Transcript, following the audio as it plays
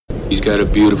He's got a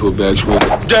beautiful backswing.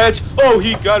 Oh,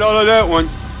 he got all of that one.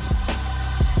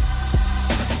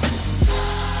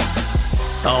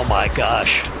 Oh my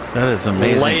gosh. That is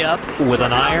amazing. Layup with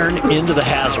an iron into the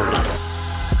hazard.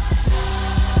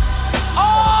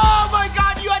 Oh my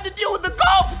God, you had to deal with the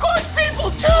golf course people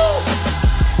too!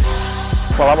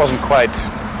 Well, that wasn't quite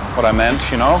what I meant,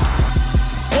 you know.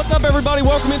 What's up, everybody?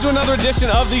 Welcome into another edition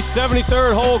of the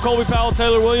 73rd hole. Colby Powell,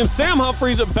 Taylor Williams, Sam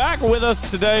Humphreys back with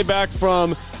us today, back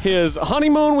from his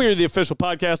honeymoon. We are the official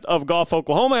podcast of Golf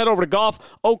Oklahoma. Head over to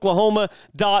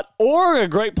golfoklahoma.org, a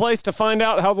great place to find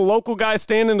out how the local guys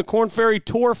stand in the Korn Ferry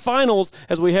Tour Finals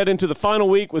as we head into the final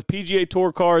week with PGA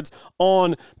Tour cards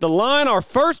on the line. Our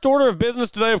first order of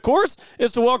business today, of course,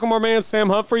 is to welcome our man Sam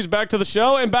Humphreys back to the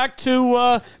show and back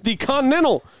to the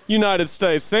continental United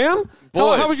States. Sam?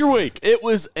 Boys, how was your week? It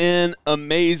was an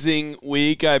amazing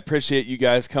week. I appreciate you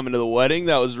guys coming to the wedding.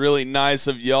 That was really nice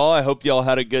of y'all. I hope y'all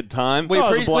had a good time. We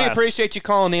appreciate you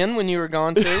calling in when you were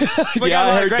gone, too. We Yeah, got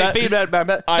I heard great that. feedback about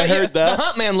that. I heard that. The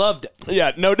Hunt Man loved it.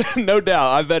 Yeah, no doubt.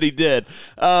 I bet he did.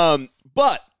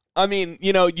 But, I mean,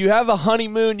 you know, you have a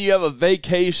honeymoon, you have a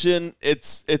vacation.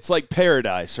 It's like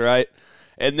paradise, right?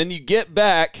 And then you get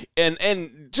back, and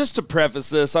just to preface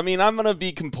this, I mean, I'm going to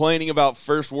be complaining about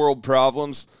first world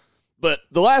problems, but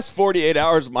the last 48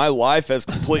 hours of my life has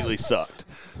completely sucked.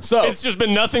 So It's just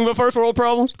been nothing but first world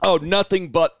problems? Oh, nothing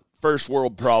but first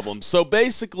world problems. So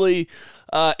basically,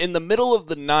 in the middle of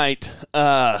the night,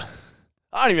 I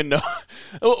don't even know.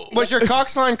 Was your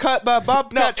cox line cut by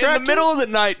Bob? No, in the middle of the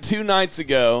night 2 nights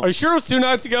ago. Are you sure it was 2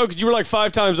 nights ago? Because you were like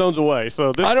 5 time zones away,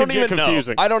 so this could get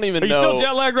confusing. I don't even know. Are you still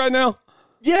jet lagged right now?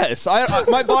 Yes,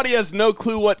 my body has no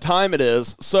clue what time it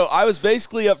is. So I was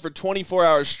basically up for 24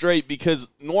 hours straight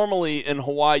because normally in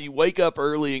Hawaii you wake up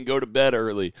early and go to bed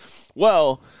early.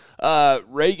 Well,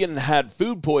 Reagan had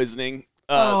food poisoning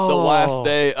the last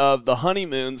day of the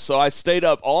honeymoon, so I stayed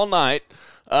up all night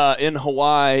in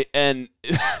Hawaii, and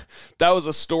that was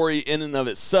a story in and of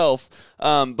itself.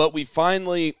 But we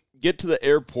finally get to the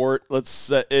airport. Let's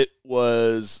say it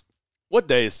was... What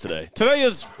day is today? Today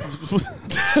is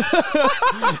Tuesday.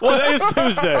 Today's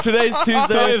Tuesday. Today is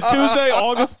Tuesday,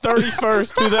 August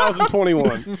 31st,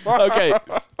 2021. Okay,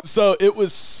 so it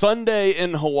was Sunday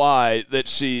in Hawaii that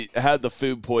she had the food Are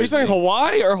you poisoning. saying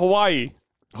Hawaii or Hawaii?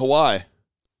 Hawaii.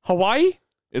 Hawaii?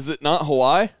 Is it not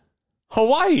Hawaii?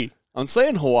 Hawaii. I'm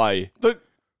saying Hawaii.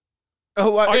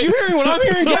 Are you hearing what I'm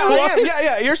hearing?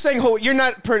 Yeah. You're saying you're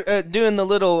not doing the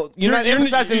little. You're not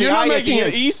emphasizing the You're I not at the making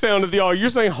end. an E sound at the R. You're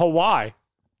saying Hawaii.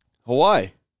 Hawaii.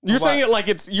 You're saying it like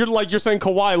you're saying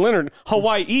Kawhi Leonard.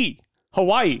 Hawaii.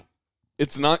 Hawaii.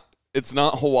 It's not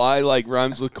Hawaii like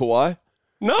rhymes with Kauai?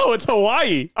 No, it's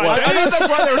Hawaii. I thought that's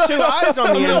why there was 2 eyes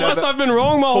on the end of Unless it. I've been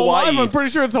wrong my whole Hawaii. life, I'm pretty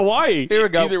sure it's Hawaii. Here we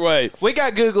go. Either way. We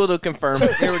got Google to confirm.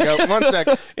 Here we go. 1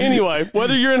 second. Anyway,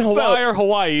 whether you're in Hawaii or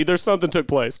Hawaii, there's something took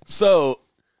place. So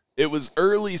it was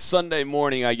early Sunday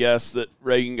morning, I guess, that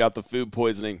Reagan got the food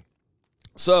poisoning.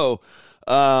 So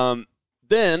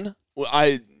then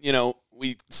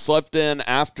we slept in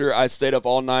after I stayed up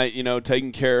all night,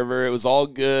 taking care of her. It was all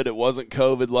good. It wasn't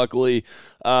COVID, luckily.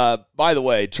 By the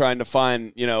way, trying to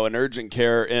find, an urgent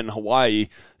care in Hawaii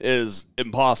is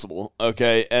impossible,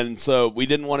 okay? And so we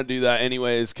didn't want to do that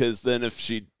anyways, because then if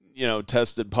she,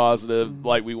 tested positive,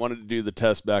 like we wanted to do the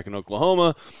test back in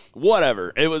Oklahoma,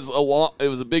 whatever. It was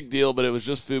a big deal, but it was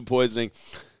just food poisoning.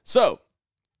 So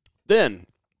then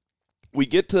we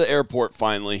get to the airport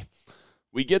finally.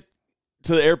 We get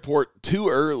to the airport too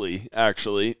early,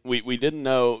 actually. We didn't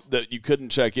know that you couldn't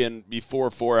check in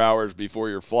before 4 hours before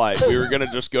your flight. We were going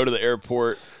to just go to the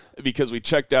airport because we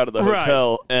checked out of the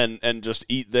hotel and just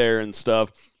eat there and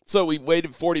stuff. So we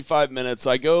waited 45 minutes.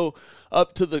 I go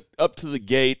up to the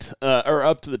gate or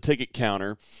up to the ticket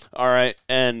counter. All right,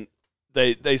 and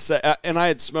they say, and I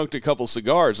had smoked a couple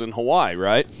cigars in Hawaii,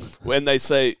 right? When they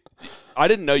say, I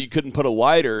didn't know you couldn't put a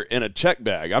lighter in a check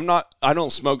bag. I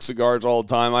don't smoke cigars all the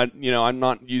time. I'm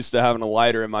not used to having a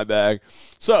lighter in my bag.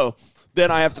 So then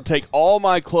I have to take all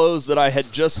my clothes that I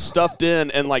had just stuffed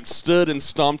in and stood and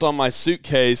stomped on my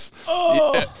suitcase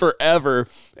forever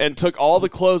and took all the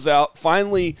clothes out.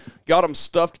 Finally got them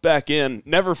stuffed back in.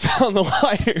 Never found the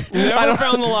lighter. Never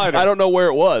found the lighter. I don't know where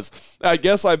it was. I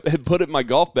guess I had put it in my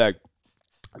golf bag.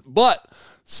 But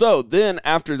so then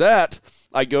after that,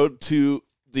 I go to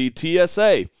the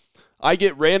TSA. I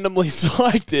get randomly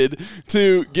selected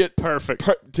to get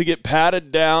to get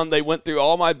patted down. They went through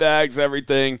all my bags,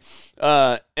 everything,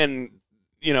 and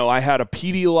I had a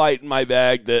Pedialyte in my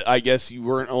bag that I guess you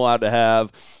weren't allowed to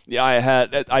have. Yeah,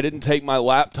 I didn't take my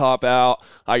laptop out.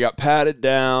 I got patted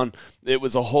down. It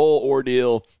was a whole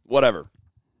ordeal. Whatever.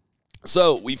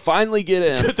 So we finally get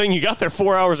in. Good thing you got there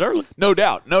 4 hours early. No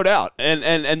doubt.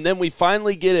 And then we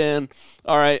finally get in.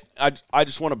 All right, I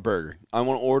just want a burger. I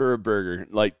want to order a burger.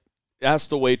 Like, ask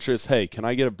the waitress, hey, can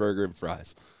I get a burger and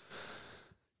fries?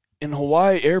 In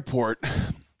Hawaii Airport,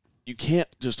 you can't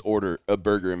just order a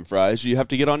burger and fries. You have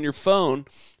to get on your phone,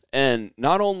 and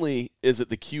not only is it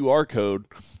the QR code,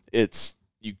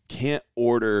 you can't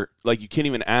order, like, you can't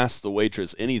even ask the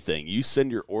waitress anything. You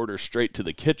send your order straight to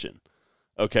the kitchen.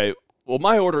 Okay, well,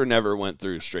 my order never went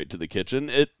through straight to the kitchen.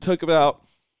 It took about,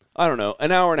 I don't know,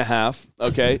 an hour and a half,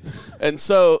 okay? And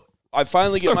so I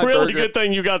finally get my burger. It's a really good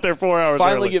thing you got there 4 hours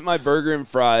finally early. Get my burger and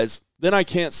fries. Then I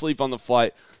can't sleep on the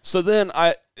flight. So then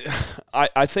I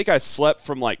think I slept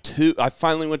from like 2. I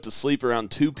finally went to sleep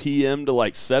around 2 p.m. to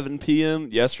like 7 p.m.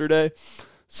 yesterday.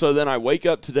 So then I wake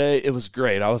up today. It was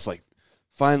great. I was like,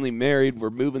 finally married. We're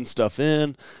moving stuff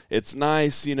in. It's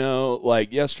nice, you know.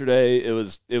 Like yesterday, it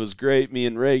was great. Me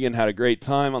and Reagan had a great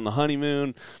time on the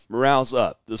honeymoon. Morale's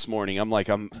up this morning. I'm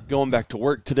going back to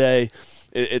work today.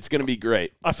 It's going to be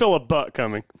great. I feel a butt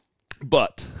coming.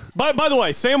 But by the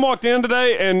way, Sam walked in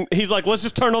today and he's like, let's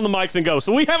just turn on the mics and go.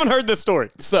 So we haven't heard this story.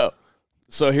 So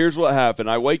here's what happened.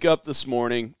 I wake up this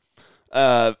morning.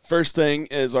 First thing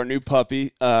is our new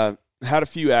puppy had a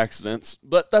few accidents,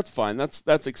 but that's fine.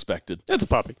 That's expected. It's a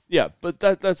puppy. Yeah, but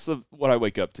that's what I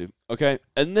wake up to. Okay.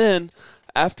 And then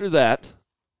after that,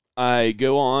 I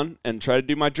go on and try to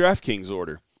do my DraftKings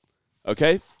order.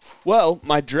 Okay. Well,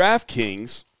 my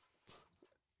DraftKings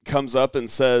comes up and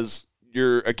says,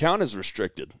 your account is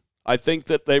restricted. I think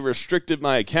that they restricted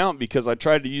my account because I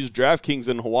tried to use DraftKings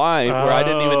in Hawaii where I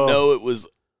didn't even know it was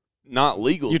not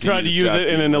legal. You tried to use it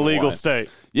in an illegal state.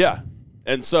 Yeah.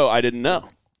 And so I didn't know.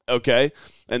 Okay.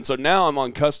 And so now I'm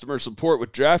on customer support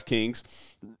with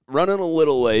DraftKings, running a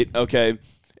little late. Okay.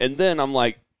 And then I'm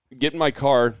like, getting my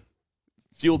car,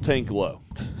 fuel tank low.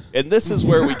 And this is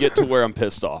where we get to where I'm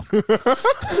pissed off.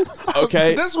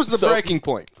 Okay. This was the breaking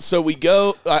point. So we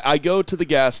go, I go to the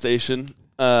gas station.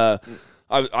 I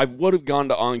would have gone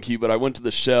to Anki, but I went to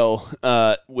the Shell,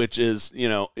 which is, you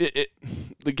know,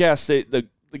 the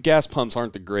gas pumps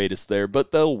aren't the greatest there,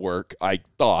 but they'll work, I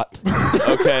thought.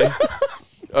 Okay.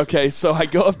 Okay, so I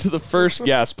go up to the first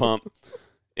gas pump,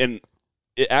 and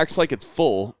it acts like it's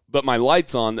full, but my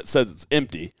light's on that says it's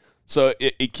empty. So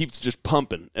it keeps just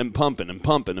pumping and pumping and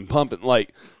pumping and pumping.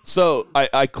 Like, so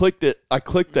I clicked it. I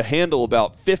clicked the handle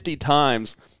about 50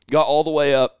 times, got all the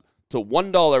way up to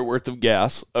 $1 worth of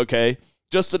gas, okay?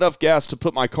 Just enough gas to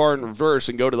put my car in reverse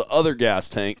and go to the other gas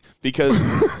tank because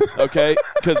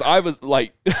I was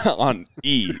like on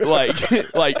E,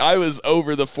 like I was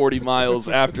over the 40 miles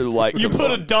after the light. You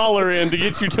put $1 in to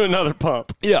get you to another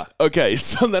pump. Yeah. Okay.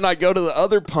 So then I go to the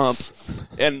other pump,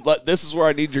 and this is where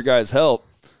I need your guys' help.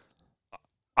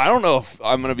 I don't know if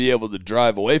I'm going to be able to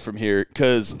drive away from here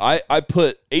because I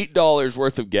put $8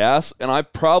 worth of gas, and I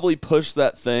probably pushed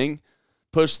the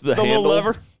handle. Little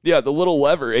lever? Yeah, the little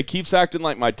lever. It keeps acting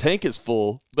like my tank is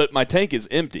full, but my tank is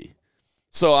empty.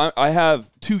 So I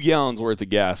have 2 gallons worth of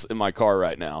gas in my car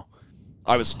right now.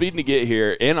 I was speeding to get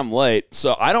here, and I'm late,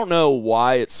 so I don't know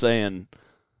why it's saying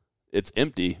it's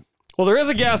empty. Well, there is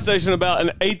a gas station about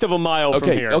an eighth of a mile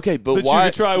from here. Okay, but that why?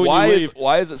 You can try when why you is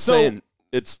leave. it saying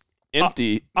it's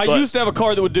empty? I used to have a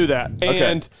car that would do that,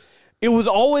 and it was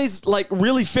always like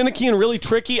really finicky and really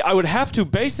tricky. I would have to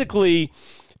basically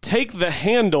take the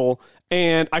handle,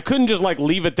 and I couldn't just like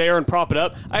leave it there and prop it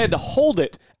up. I had to hold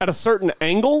it at a certain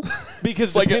angle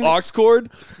because like an aux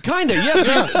cord? Kind of,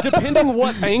 yeah. Depending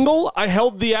what angle I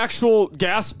held the actual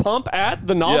gas pump at,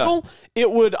 the nozzle, it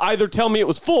would either tell me it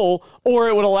was full or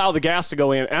it would allow the gas to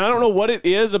go in. And I don't know what it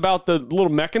is about the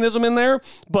little mechanism in there,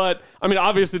 but I mean,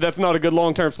 obviously that's not a good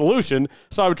long-term solution.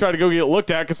 So I would try to go get it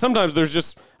looked at because sometimes there's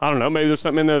just, I don't know, maybe there's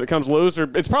something in there that comes loose, or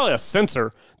it's probably a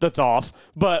sensor that's off.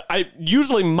 But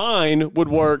usually mine would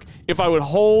work if I would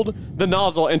hold the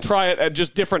nozzle and try it at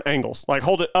just different angles. Like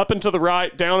hold it up and to the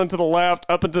right, down and to the left,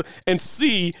 and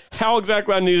see how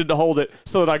exactly I needed to hold it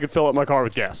so that I could fill up my car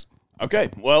with gas. Okay,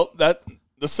 well,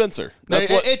 the sensor. That's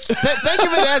think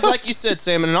of it as, like you said,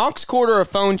 Sam, an aux cord or a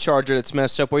phone charger that's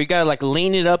messed up, where you got to like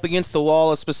lean it up against the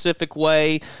wall a specific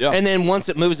way, and then once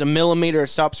it moves a millimeter, it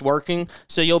stops working.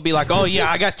 So you'll be like, oh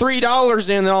yeah, I got $3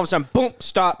 in, and all of a sudden, boom,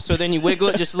 stop. So then you wiggle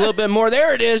it just a little bit more.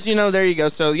 There it is. There you go.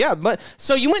 So yeah,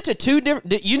 so you went to 2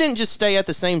 different. You didn't just stay at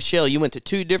the same Shell. You went to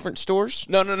 2 different stores.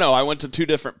 No. I went to 2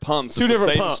 different pumps at the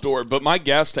same store, but my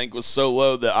gas tank was so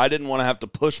low that I didn't want to have to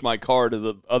push my car to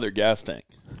the other gas tank.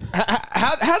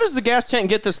 How does the gas tank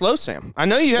get this low, Sam? I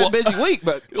know you had a busy week,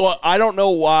 but I don't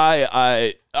know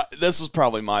why this was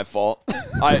probably my fault.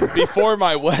 Before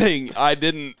my wedding, I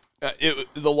didn't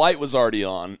the light was already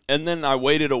on, and then I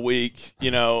waited a week,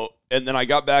 and then I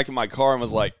got back in my car and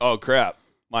was like, oh crap,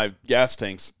 my gas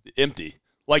tank's empty.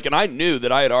 Like, and I knew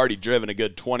that I had already driven a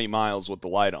good 20 miles with the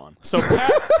light on.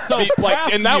 That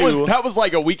was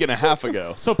like a week and a half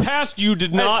ago. So past you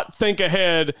did not think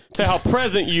ahead to how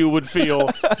present you would feel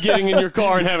getting in your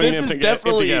car and having an empty gas tank.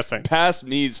 This is definitely past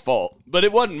me's fault, but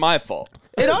it wasn't my fault.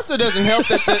 It also doesn't help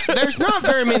that there's not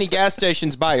very many gas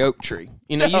stations by Oak Tree.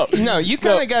 You kind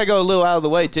of got to go a little out of the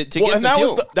way to get some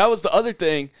fuel. That was the other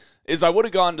thing is I would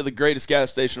have gone to the greatest gas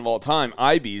station of all time,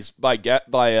 Ibe's by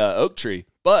Oak Tree,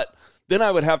 but then I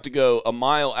would have to go a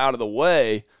mile out of the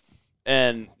way,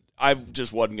 and I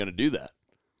just wasn't going to do that.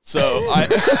 So I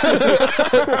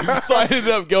ended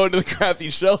up going to the crappy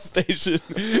Shell station,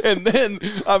 and then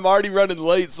I'm already running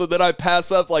late, so then I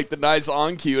pass up like the nice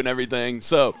on cue and everything.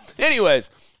 So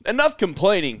anyways, enough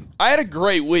complaining. I had a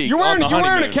great week. You're wearing a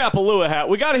Kapalua hat.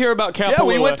 We got to hear about Kapalua. Yeah,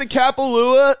 we went to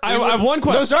Kapalua. I have one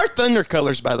question. Those are thunder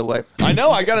colors, by the way. I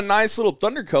know. I got a nice little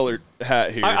thunder colored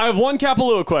hat here. I have one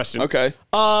Kapalua question. Okay.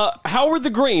 How were the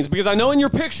greens? Because I know in your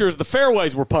pictures the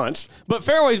fairways were punched, but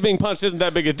fairways being punched isn't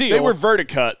that big a deal. They were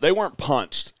verticut. They weren't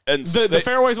punched. And the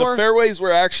fairways were? The fairways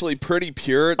were actually pretty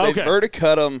pure. They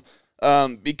verticut them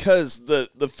because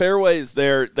the fairways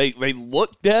there, they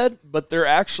look dead, but they're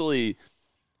actually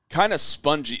kind of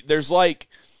spongy. There's like...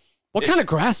 What kind of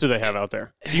grass do they have out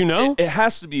there? Do you know? It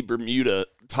has to be Bermuda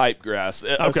type grass,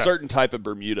 a certain type of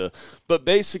Bermuda. But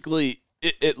basically,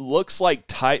 it looks like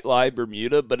tight lie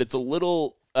Bermuda, but it's a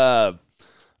little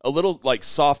like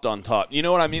soft on top. You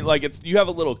know what I mean? Like you have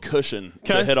a little cushion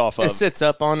to hit off of. It sits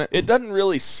up on it. It doesn't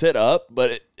really sit up,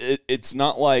 but it's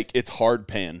not like it's hard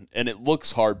pan, and it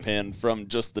looks hard pan from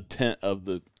just the tint of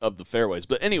the fairways.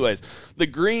 But anyways, the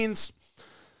greens,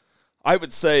 I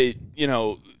would say,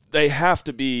 they have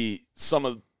to be some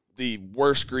of the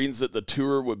worst greens that the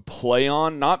tour would play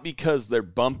on, not because they're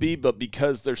bumpy, but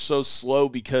because they're so slow,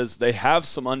 because they have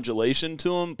some undulation to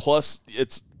them, plus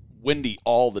it's windy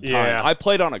all the time. Yeah. I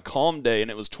played on a calm day,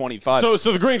 and it was 25. So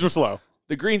the greens were slow.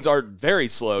 The greens are very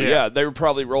slow. Yeah, they were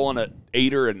probably rolling at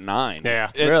 8 or 9.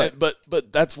 Yeah, really.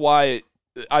 But that's why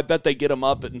I bet they get them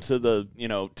up into the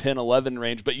 10, 11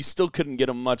 range, but you still couldn't get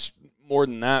them much more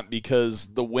than that because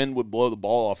the wind would blow the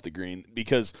ball off the green.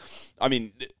 Because, I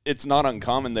mean, it's not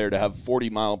uncommon there to have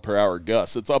 40-mile-per-hour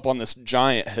gusts. It's up on this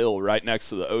giant hill right next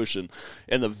to the ocean,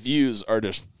 and the views are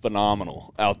just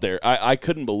phenomenal out there. I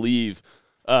couldn't believe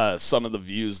some of the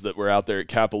views that were out there at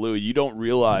Kapalua. You don't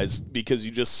realize because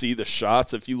you just see the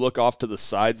shots. If you look off to the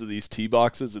sides of these tee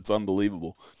boxes, it's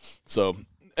unbelievable. So,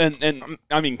 and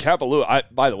I mean, Kapalua,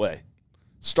 by the way,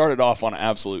 started off on an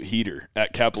absolute heater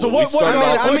at Kapalua. So what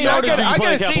I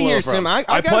gotta see here, Sim. I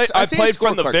played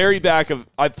from the very back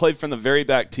I played from the very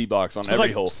back tee box on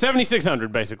every hole.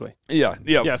 7,600 basically. Yeah,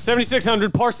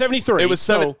 7,600 par 73. It was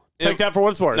take that for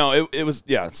what it's worth. No, it was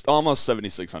it's almost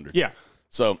 7,600. Yeah.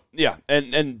 So yeah,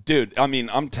 and dude, I mean,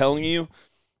 I'm telling you,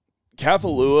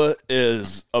 Kapalua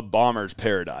is a bomber's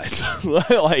paradise.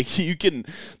 Like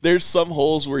there's some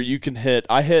holes where you can hit.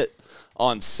 I hit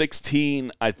on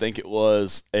 16, I think it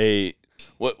was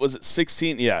what was it,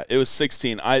 16? Yeah, it was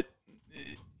 16. I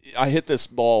hit this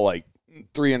ball like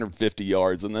 350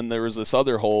 yards, and then there was this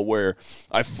other hole where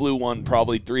I flew one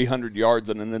probably 300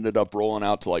 yards and then ended up rolling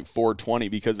out to like 420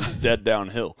 because it's dead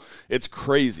downhill. It's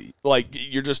crazy. Like,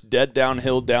 you're just dead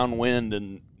downhill, downwind,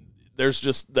 and there's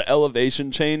just the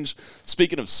elevation change.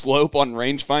 Speaking of slope on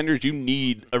rangefinders, you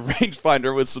need a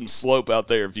rangefinder with some slope out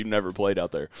there if you've never played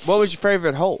out there. What was your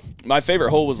favorite hole? My favorite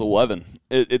hole was 11.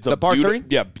 It's a par 3?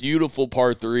 Yeah, beautiful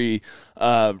par 3.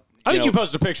 I think you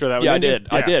posted a picture of that one. Yeah, I did.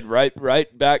 Yeah. I did.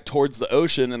 Right back towards the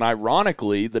ocean. And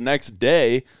ironically, the next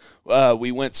day,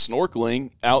 we went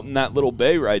snorkeling out in that little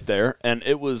bay right there. And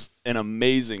it was an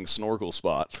amazing snorkel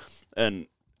spot. And,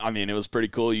 I mean, it was pretty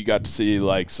cool. You got to see,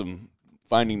 like, some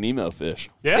Finding Nemo fish.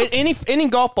 Yeah. Any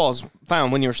golf balls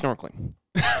found when you were snorkeling?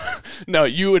 No,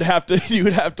 you would have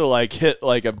to like hit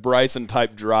like a Bryson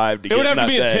type drive to get in that. It would have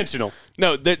to be bay. intentional.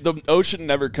 No, the ocean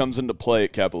never comes into play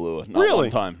at Kapalua. Not really? one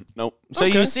time. Nope. So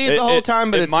you see it the whole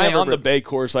time, but it's never on the bay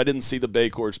course. I didn't see the bay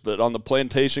course, but on the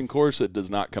plantation course, it does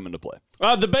not come into play.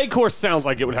 The bay course sounds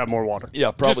like it would have more water.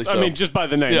 Yeah, probably so. I mean, just by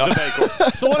the name, the bay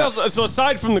course. So what else? So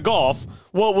aside from the golf,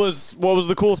 what was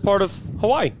the coolest part of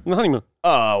Hawaii and the honeymoon?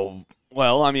 Oh,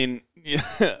 well, I mean,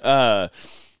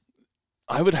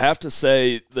 I would have to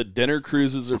say the dinner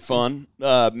cruises are fun.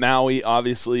 Maui,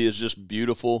 obviously, is just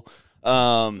beautiful.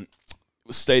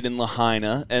 stayed in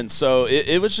Lahaina, and so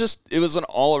it was an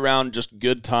all around just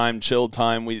good time, chill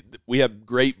time. We have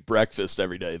great breakfast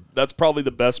every day. That's probably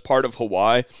the best part of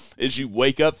Hawaii is you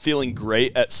wake up feeling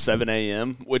great at 7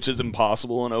 a.m., which is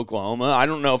impossible in Oklahoma. I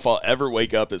don't know if I'll ever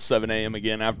wake up at 7 a.m.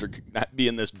 again after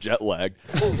being this jet lag.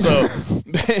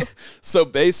 So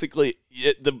basically,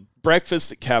 the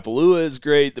breakfast at Kapalua is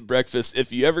great. The breakfast,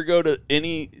 if you ever go to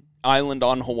any island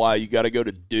on Hawaii, you got to go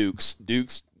to Duke's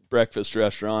breakfast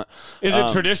restaurant. Is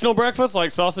it traditional breakfast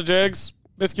like sausage, eggs,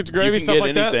 biscuits, gravy, stuff like that?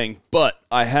 You can get anything, but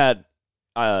I had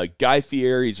Guy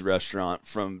Fieri's restaurant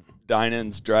from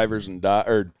Dine-Ins, Drivers, and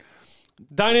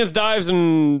Dine-Ins, Dives,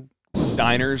 and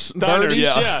Diners.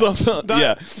 Yeah.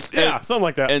 Something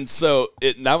like that. And so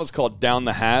that was called Down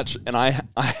the Hatch, and I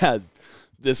had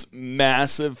this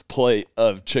massive plate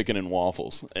of chicken and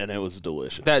waffles, and it was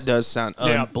delicious. That does sound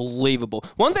unbelievable.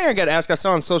 One thing I got to ask, I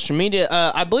saw on social media,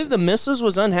 I believe the missus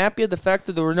was unhappy at the fact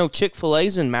that there were no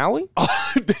Chick-fil-A's in Maui.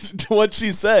 What'd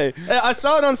she say? I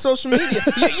saw it on social media.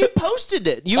 You posted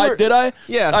it. Did I?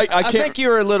 Yeah. I think you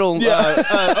were a little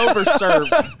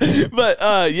overserved. But,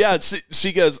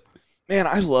 she goes, man,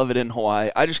 I love it in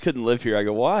Hawaii. I just couldn't live here. I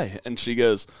go, why? And she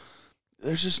goes,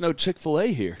 there's just no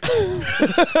Chick-fil-A here.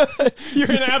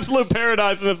 You're in absolute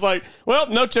paradise, and it's like, well,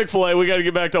 no Chick-fil-A. We got to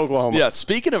get back to Oklahoma. Yeah,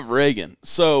 speaking of Reagan,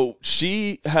 so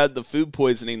she had the food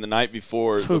poisoning the night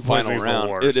before the final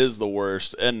round. It is the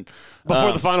worst. And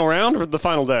before the final round or the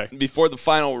final day? Before the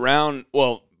final round,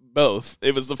 well, both.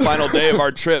 It was the final day of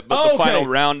our trip, but the final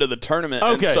round of the tournament.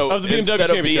 Okay, and so of the BMW instead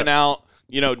of being out,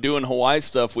 doing Hawaii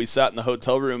stuff, we sat in the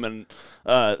hotel room and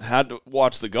had to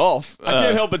watch the golf. I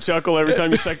can't help but chuckle every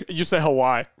time you say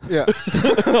Hawaii. Yeah.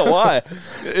 Hawaii.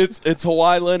 It's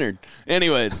Hawaii Leonard.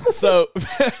 Anyways, so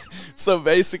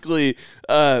basically,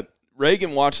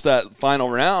 Reagan watched that final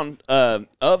round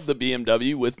of the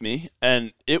BMW with me,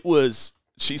 and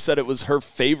she said it was her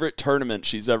favorite tournament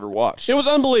she's ever watched. It was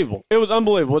unbelievable. It was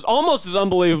almost as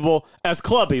unbelievable as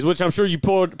Clubbies, which I'm sure you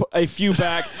poured a few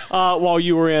back while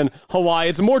you were in Hawaii.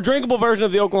 It's a more drinkable version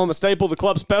of the Oklahoma Staple, the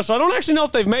Club Special. I don't actually know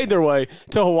if they've made their way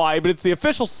to Hawaii, but it's the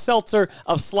official seltzer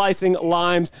of slicing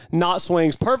limes, not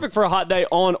swings. Perfect for a hot day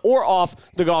on or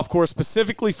off the golf course,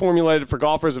 specifically formulated for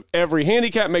golfers of every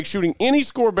handicap. Makes shooting any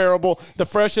score bearable. The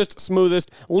freshest,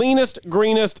 smoothest, leanest,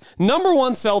 greenest, number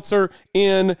one seltzer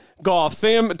in golf.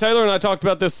 Sam Taylor and I talked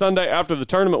about this Sunday after the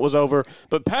tournament was over,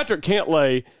 but Patrick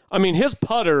Cantlay, his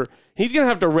putter, he's going to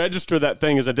have to register that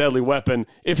thing as a deadly weapon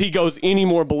if he goes any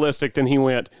more ballistic than he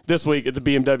went this week at the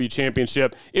BMW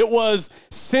Championship. It was,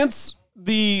 since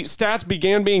the stats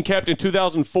began being kept in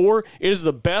 2004, it is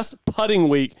the best putting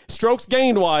week, strokes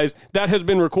gained wise, that has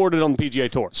been recorded on the PGA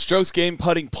Tour. Strokes gained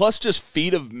putting plus just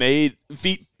feet of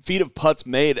putts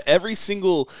made. Every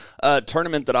single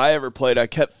tournament that I ever played, I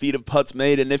kept feet of putts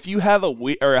made. And if you have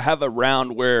a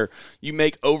round where you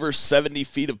make over 70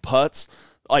 feet of putts,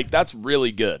 that's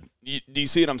really good. Do you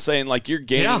see what I'm saying? You're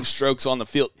gaining strokes on the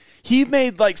field. He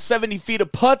made 70 feet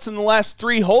of putts in the last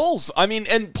 3 holes.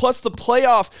 And plus the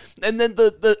playoff, and then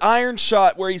the iron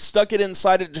shot where he stuck it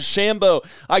inside of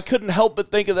DeChambeau. I couldn't help but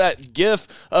think of that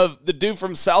gif of the dude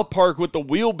from South Park with the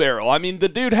wheelbarrow. The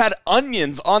dude had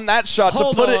onions on that shot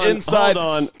to put it inside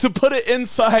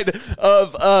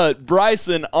of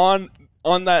Bryson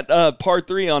on that par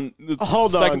 3 on the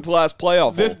second to last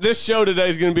playoff hole. This show today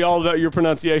is going to be all about your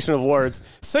pronunciation of words.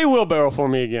 Say wheelbarrow for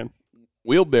me again.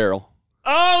 Wheelbarrow.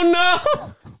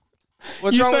 Oh, no.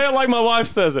 You say it like my wife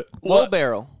says it.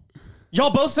 Wheelbarrow. Y'all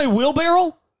both say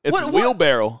wheelbarrow? It's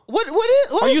wheelbarrow. What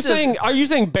are you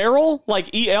saying barrel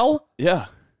like E-L? Yeah.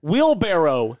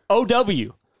 Wheelbarrow.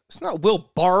 O-W. It's not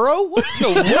wheelbarrow. What's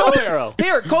the wheelbarrow?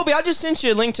 Here, Colby, I just sent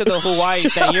you a link to the Hawaii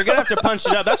thing. You're going to have to punch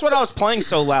it up. That's what I was playing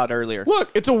so loud earlier.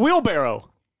 Look, it's a wheelbarrow.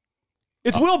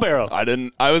 It's wheelbarrow.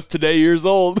 I was today years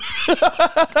old.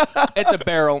 It's a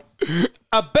barrel.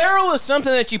 A barrel is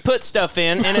something that you put stuff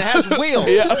in, and it has wheels.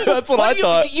 Yeah, that's what I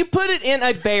thought. You put it in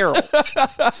a barrel.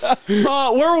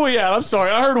 Where were we at? I'm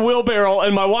sorry. I heard wheelbarrow,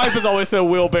 and my wife has always said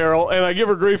wheelbarrow, and I give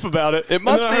her grief about it. It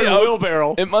must be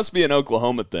wheelbarrow. It must be an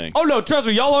Oklahoma thing. Oh, no, trust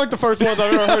me. Y'all aren't the first ones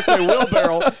I've ever heard say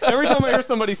wheelbarrow. Every time I hear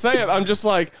somebody say it, I'm just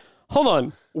like, hold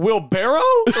on. Wheelbarrow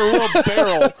or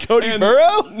wheelbarrow? Cody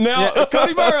Burrow? Now,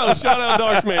 Cody Burrow. Shout out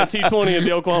Darshman, T20 in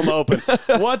the Oklahoma Open.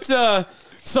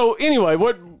 So anyway,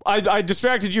 I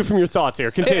distracted you from your thoughts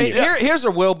here. Continue. Here's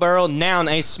a wheelbarrow. Noun,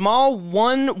 a small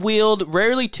one-wheeled,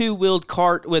 rarely two-wheeled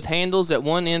cart with handles at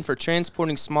one end for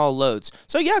transporting small loads.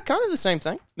 So, yeah, kind of the same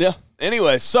thing. Yeah.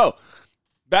 Anyway, so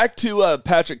back to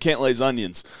Patrick Cantlay's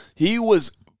onions. He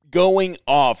was going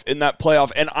off in that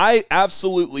playoff, and I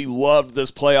absolutely loved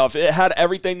this playoff. It had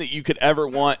everything that you could ever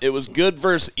want. It was good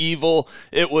versus evil.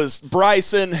 It was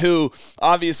Bryson, who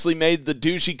obviously made the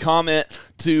douchey comment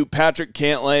to Patrick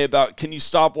Cantlay about, can you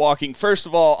stop walking? First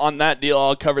of all, on that deal,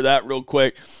 I'll cover that real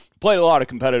quick. Played a lot of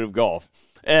competitive golf.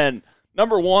 And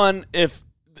number one, if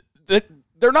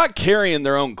they're not carrying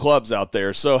their own clubs out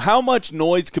there, so how much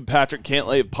noise could Patrick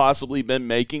Cantlay have possibly been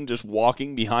making just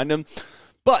walking behind him?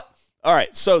 But all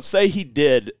right, so say he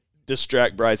did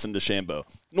distract Bryson DeChambeau.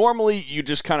 Normally, you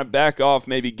just kind of back off,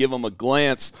 maybe give him a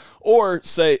glance, or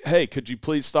say, hey, could you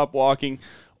please stop walking?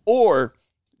 Or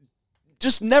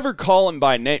just never call him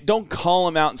by name. Don't call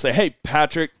him out and say, hey,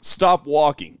 Patrick, stop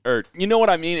walking. Or, you know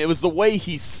what I mean? It was the way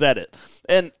he said it.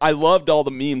 And I loved all the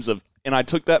memes and I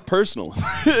took that personal.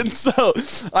 And so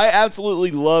I absolutely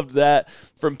loved that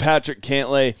from Patrick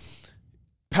Cantlay.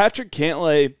 Patrick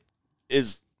Cantlay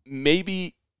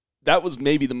that was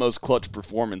maybe the most clutch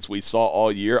performance we saw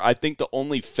all year. I think the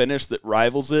only finish that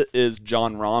rivals it is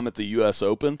Jon Rahm at the U.S.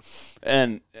 Open.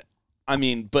 And, I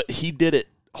mean, but he did it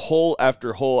hole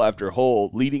after hole after hole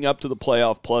leading up to the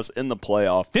playoff plus in the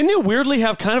playoff. Didn't it weirdly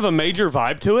have kind of a major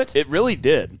vibe to it? It really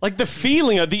did. Like the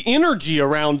feeling of the energy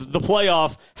around the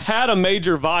playoff had a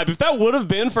major vibe. If that would have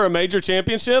been for a major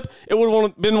championship, it would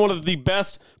have been one of the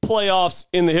best playoffs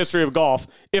in the history of golf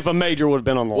if a major would have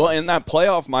been on the line. Well, and that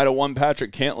playoff might have won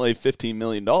Patrick Cantlay $15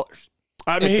 million.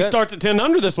 I mean, he starts at 10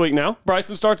 under this week now.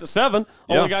 Bryson starts at 7.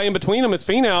 Only guy in between them is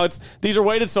Finau. These are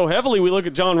weighted so heavily. We look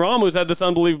at Jon Rahm, who's had this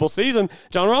unbelievable season.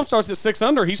 Jon Rahm starts at 6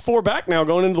 under. He's 4 back now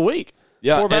going into the week.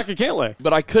 Yeah, 4 back at Cantlay.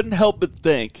 But I couldn't help but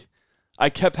think, I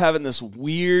kept having this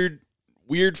weird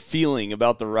feeling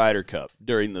about the Ryder Cup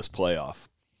during this playoff.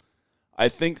 I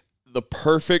think the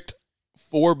perfect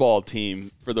 4-ball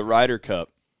team for the Ryder Cup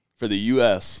for the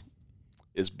U.S.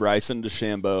 is Bryson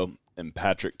DeChambeau and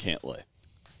Patrick Cantlay.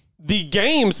 The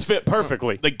games fit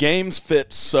perfectly. The games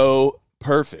fit so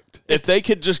perfect. If they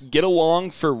could just get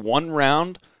along for one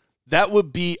round, that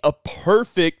would be a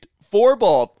perfect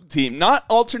 4-ball team. Not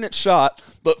alternate shot,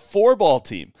 but 4-ball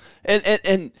team.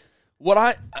 And what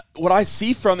I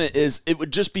see from it is it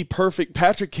would just be perfect.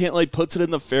 Patrick Cantlay puts it in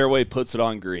the fairway, puts it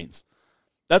on greens.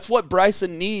 That's what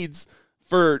Bryson needs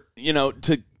for,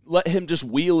 to let him just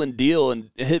wheel and deal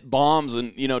and hit bombs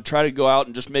and, try to go out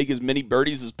and just make as many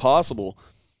birdies as possible.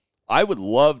 I would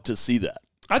love to see that.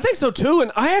 I think so, too,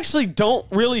 and I actually don't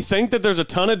really think that there's a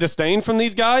ton of disdain from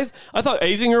these guys. I thought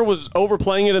Azinger was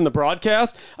overplaying it in the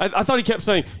broadcast. I thought he kept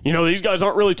saying, these guys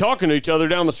aren't really talking to each other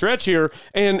down the stretch here.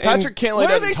 And Patrick Cantlay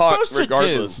doesn't talk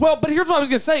regardless. Well, but here's what I was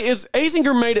going to say is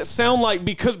Azinger made it sound like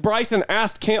because Bryson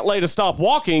asked Cantlay to stop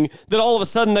walking that all of a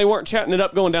sudden they weren't chatting it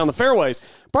up going down the fairways.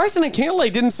 Bryson and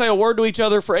Cantlay didn't say a word to each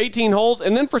other for 18 holes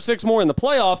and then for 6 more in the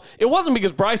playoff. It wasn't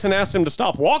because Bryson asked him to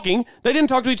stop walking. They didn't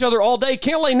talk to each other all day.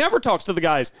 Cantlay never talks to the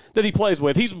guys that he plays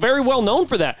with. He's very well known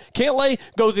for that. Cantlay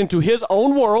goes into his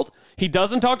own world. He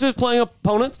doesn't talk to his playing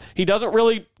opponents. He doesn't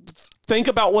really think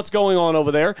about what's going on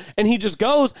over there, and he just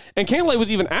goes. And Cantlay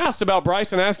was even asked about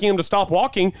Bryson asking him to stop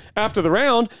walking after the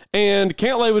round, and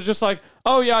Cantlay was just like,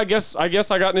 oh yeah, I guess I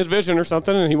got in his vision or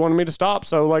something, and he wanted me to stop,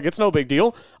 so it's no big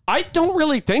deal. I don't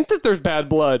really think that there's bad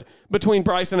blood between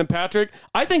Bryson and Patrick.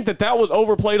 I think that was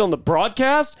overplayed on the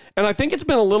broadcast, and I think it's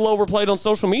been a little overplayed on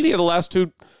social media the last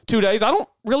two days. I don't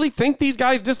really think these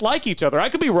guys dislike each other. I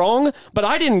could be wrong, but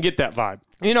I didn't get that vibe.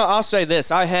 I'll say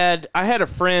this. I had a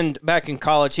friend back in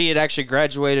college. He had actually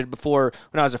graduated before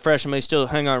when I was a freshman, but he still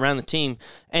hung on around the team.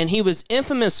 And he was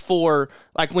infamous for,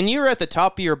 when you were at the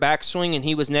top of your backswing and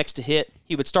he was next to hit,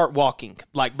 he would start walking,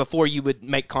 before you would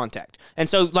make contact. And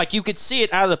so, you could see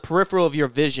it out of the peripheral of your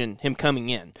vision, him coming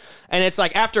in. And it's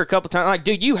after a couple times,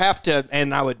 dude, you have to,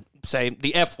 and I would say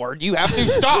the F word, you have to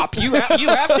stop. You have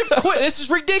to quit. This is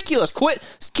ridiculous. Quit.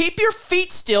 Keep your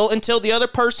feet still until the other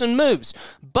person moves.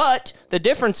 But the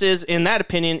difference is, in that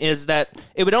opinion, is that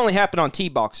it would only happen on tee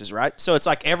boxes, right? So it's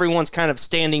everyone's kind of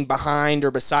standing behind or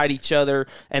beside each other,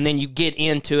 and then you get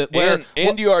into it.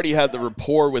 And you already had the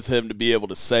rapport with him to be able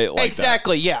to say it like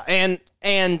exactly, that. Yeah.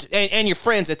 And your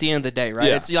friends at the end of the day, right?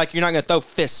 Yeah. It's you're not going to throw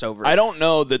fists over it. I don't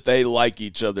know that they like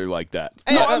each other like that.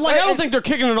 I don't think they're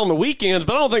kicking it on the weekends,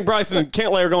 but I don't think Bryson and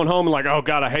Cantlay are going home and oh,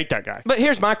 God, I hate that guy. But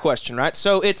here's my question, right?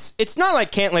 So it's not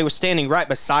like Cantlay was standing right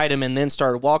beside him and then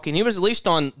started walking. He was at least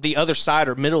on the other side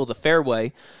or middle of the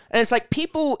fairway. And it's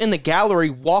people in the gallery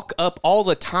walk up all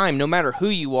the time, no matter who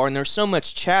you are, and there's so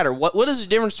much chatter. What is the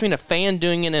difference between a fan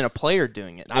doing it and a player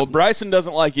doing it? Well, Bryson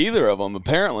doesn't like either of them,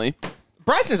 apparently.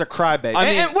 Bryson's a crybaby. I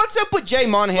mean- and what's up with Jay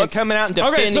Monahan coming out and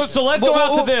defending? Okay, so let's go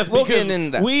out to this we'll because get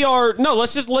into that. we are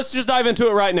let's just dive into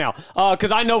it right now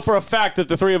because I know for a fact that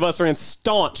the three of us are in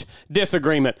staunch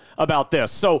disagreement about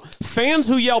this. So fans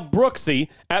who yell Brooksy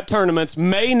at tournaments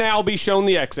may now be shown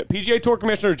the exit. PGA Tour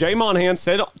Commissioner Jay Monahan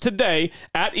said today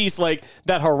at Eastlake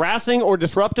that harassing or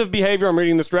disruptive behavior, I'm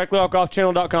reading this directly off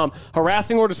golfchannel.com,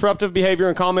 harassing or disruptive behavior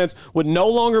and comments would no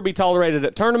longer be tolerated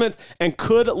at tournaments and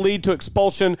could lead to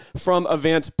expulsion from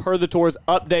events per the tour's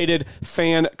updated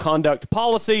fan conduct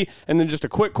policy. And then just a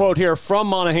quick quote here from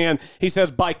Monahan. He says,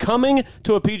 by coming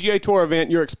to a PGA Tour event,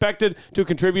 you're expected to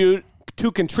contribute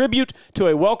to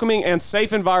a welcoming and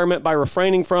safe environment by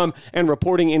refraining from and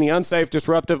reporting any unsafe,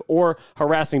 disruptive, or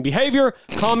harassing behavior.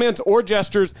 Comments or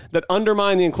gestures that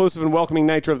undermine the inclusive and welcoming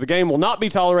nature of the game will not be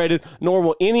tolerated, nor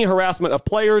will any harassment of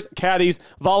players, caddies,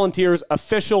 volunteers,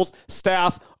 officials,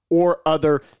 staff, or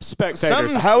other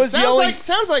spectators.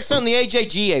 Sounds like something the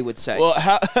AJGA would say. Well,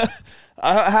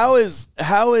 how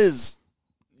is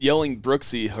yelling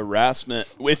Brooksy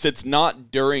harassment if it's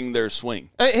not during their swing?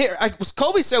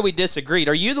 Colby said we disagreed.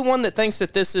 Are you the one that thinks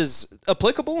that this is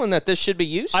applicable and that this should be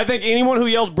used? I think anyone who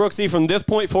yells Brooksy from this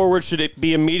point forward should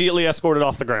be immediately escorted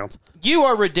off the grounds. You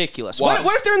are ridiculous. Why?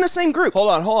 What if they're in the same group? Hold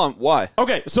on. Why?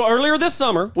 Okay, so earlier this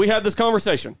summer, we had this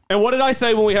conversation. And what did I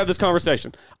say when we had this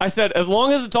conversation? I said, as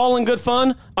long as it's all in good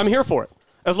fun, I'm here for it.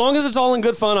 As long as it's all in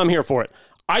good fun, I'm here for it.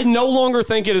 I no longer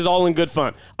think it is all in good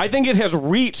fun. I think it has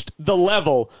reached the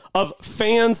level of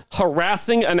fans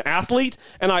harassing an athlete,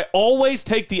 and I always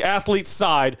take the athlete's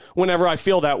side whenever I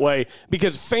feel that way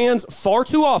because fans far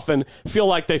too often feel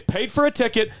like they've paid for a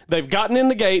ticket, they've gotten in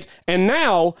the gate, and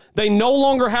now they no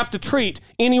longer have to treat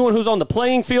anyone who's on the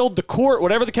playing field, the court,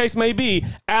 whatever the case may be,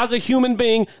 as a human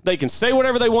being. They can say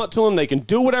whatever they want to them, they can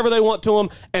do whatever they want to them,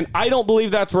 and I don't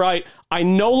believe that's right. I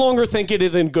no longer think it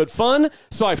is in good fun,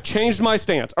 so I've changed my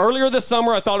stance. Earlier this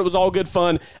summer, I thought it was all good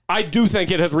fun. I do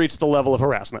think it has reached the level of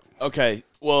harassment. Okay,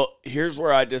 well, here's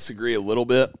where I disagree a little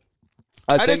bit.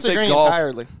 I think disagree that golf,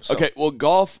 entirely. So. Okay, well,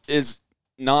 golf is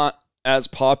not as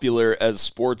popular as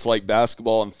sports like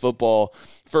basketball and football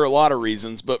for a lot of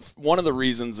reasons, but one of the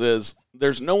reasons is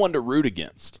there's no one to root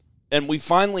against. And we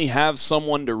finally have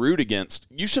someone to root against.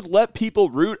 You should let people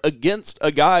root against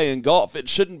a guy in golf. It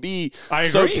shouldn't be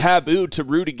so taboo to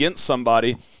root against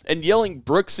somebody. And yelling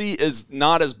Brooksy is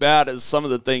not as bad as some of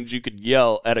the things you could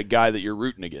yell at a guy that you're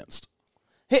rooting against.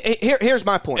 Here's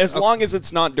my point. As long as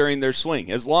it's not during their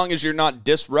swing. As long as you're not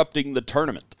disrupting the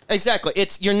tournament. Exactly.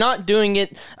 You're not doing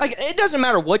it. Like, it doesn't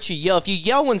matter what you yell. If you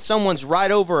yell when someone's right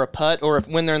over a putt or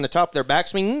when they're in the top of their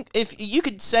backswing, if you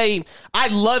could say, I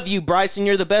love you, Bryson,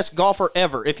 you're the best golfer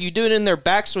ever. If you do it in their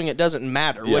backswing, it doesn't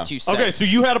matter what you say. Okay, so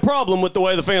you had a problem with the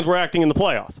way the fans were acting in the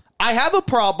playoff. I have a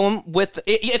problem with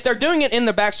if they're doing it in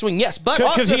the backswing, yes. But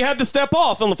because he had to step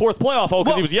off on the fourth playoff hole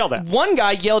because he was yelled at. One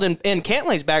guy yelled in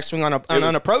Cantlay's backswing on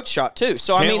an approach shot, too.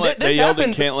 So, this happened. They yelled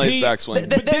in Cantlay's backswing.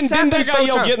 Didn't that guy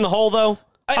yell get in the hole, though?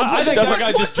 I think that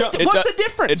guy just jumped. What's the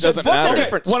difference? It doesn't matter. The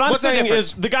difference? What I'm saying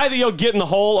is the guy that yelled get in the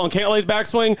hole on Cantlay's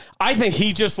backswing, I think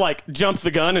he just jumped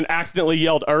the gun and accidentally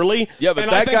yelled early. Yeah, but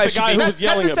and that guy who was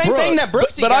yelling that's the same thing that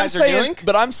Brooksy guys are doing.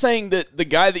 But I'm saying that the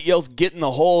guy that yells get in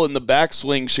the hole in the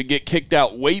backswing should get kicked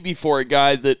out way before a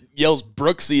guy that yells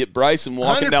Brooksy at Bryson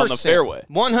walking down the fairway.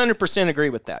 100% agree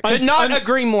with that. Could not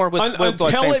agree more with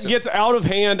until it gets out of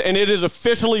hand, and it has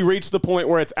officially reached the point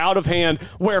where it's out of hand,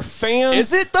 where fans...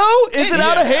 Is it, though? Is it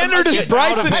out of hand, or does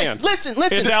Bryson... Listen.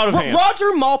 It's out of hand.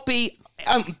 Roger Maltby,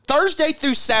 Thursday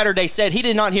through Saturday, said he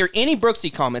did not hear any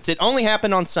Brooksy comments. It only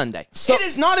happened on Sunday. So, it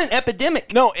is not an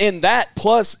epidemic. No, and that,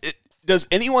 plus... Does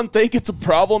anyone think it's a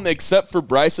problem except for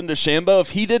Bryson DeChambeau? If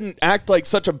he didn't act like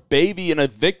such a baby and a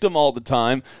victim all the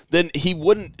time, then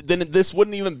this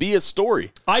wouldn't even be a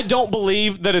story. I don't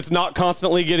believe that it's not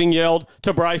constantly getting yelled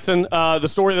to Bryson. The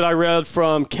story that I read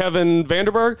from Kevin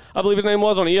Vanderberg, I believe his name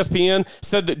was, on ESPN,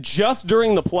 said that just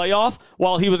during the playoff,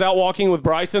 while he was out walking with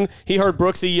Bryson, he heard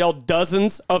Brooksy yell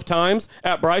dozens of times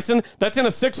at Bryson. That's in a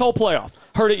 6-hole playoff.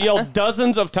 Heard it yelled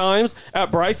dozens of times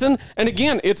at Bryson. And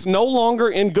again, it's no longer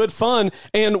in good fun.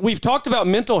 And we've talked about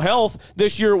mental health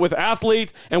this year with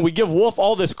athletes, and we give Wolf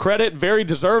all this credit, very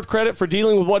deserved credit, for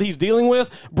dealing with what he's dealing with.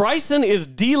 Bryson is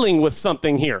dealing with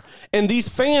something here. And these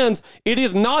fans, it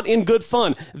is not in good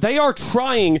fun. They are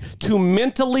trying to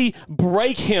mentally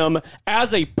break him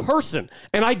as a person.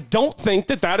 And I don't think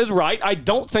that that is right. I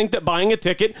don't think that buying a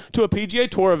ticket to a PGA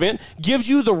Tour event gives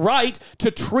you the right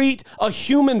to treat a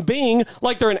human being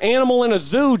like they're an animal in a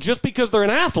zoo just because they're an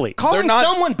athlete. Calling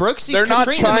someone Brooksy can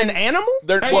treat them an animal?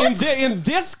 In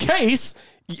this case,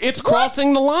 It's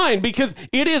crossing the line because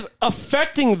it is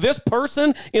affecting this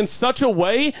person in such a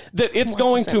way that it's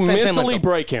going to mentally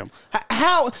break him.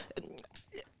 How?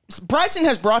 Bryson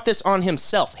has brought this on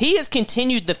himself. He has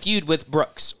continued the feud with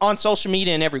Brooks on social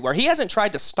media and everywhere. He hasn't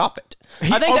tried to stop it.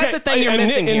 I think that's the thing you're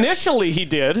missing here. Initially, he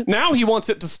did. Now he wants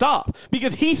it to stop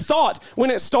because he thought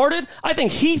when it started, I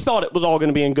think he thought it was all going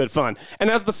to be in good fun. And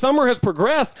as the summer has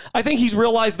progressed, I think he's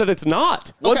realized that it's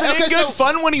not. Wasn't it good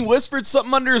fun when he whispered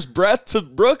something under his breath to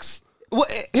Brooks?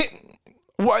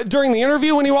 During the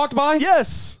interview when he walked by?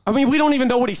 Yes. I mean, we don't even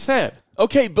know what he said.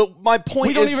 Okay, but my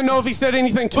point is... We don't even know if he said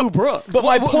anything to Brooks. But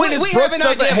my point is Brooks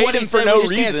doesn't hate him for no reason.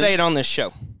 We just can't say it on this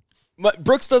show.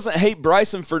 Brooks doesn't hate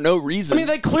Bryson for no reason. I mean,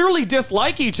 they clearly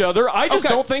dislike each other. I just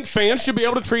don't think fans should be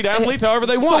able to treat athletes however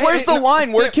they want. So where's the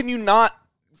line? Where can you not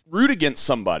root against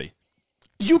somebody?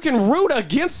 You can root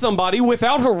against somebody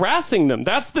without harassing them.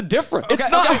 That's the difference.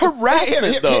 It's not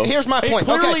harassment, though. Here's my point. It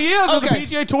clearly is, or the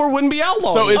PGA Tour wouldn't be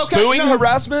outlawed. So is booing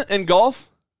harassment in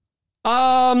golf?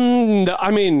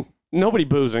 I mean, nobody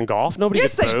boos in golf. Nobody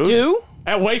gets booed. Yes, they do.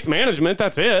 At Waste Management,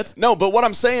 that's it. No, but what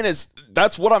I'm saying is,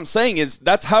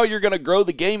 that's how you're going to grow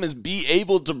the game is be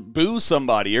able to boo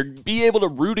somebody or be able to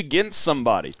root against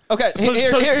somebody. Okay,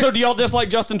 so do y'all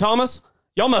dislike Justin Thomas?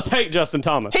 Y'all must hate Justin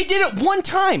Thomas. He did it one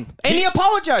time, and he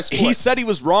apologized for it. He said he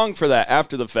was wrong for that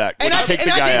after the fact. And I did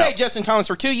hate Justin Thomas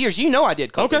for 2 years. You know I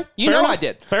did, Kobe. Okay. You know I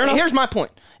did. Fair enough. Here's my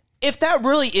point. If that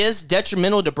really is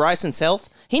detrimental to Bryson's health,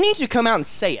 he needs to come out and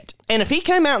say it. And if he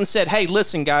came out and said, hey,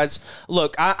 listen, guys,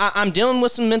 look, I'm dealing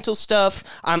with some mental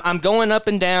stuff. I'm going up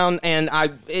and down, and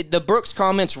the Brooks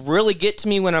comments really get to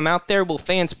me when I'm out there. Will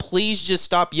fans please just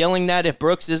stop yelling that if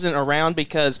Brooks isn't around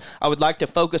because I would like to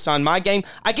focus on my game?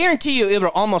 I guarantee you it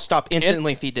would almost stop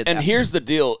instantly if he did that. And here's the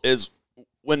deal is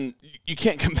when you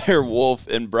can't compare Wolf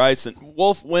and Bryson.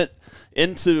 Wolf went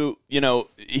into,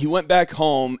 he went back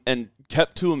home and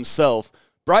kept to himself.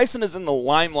 Bryson is in the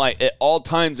limelight at all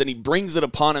times, and he brings it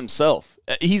upon himself.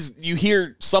 You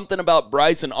hear something about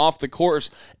Bryson off the course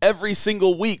every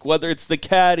single week, whether it's the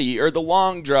caddy or the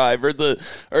long drive or the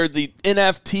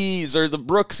NFTs or the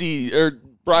Brooksy or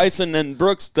Bryson and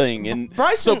Brooks thing. And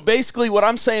Bryson, so basically what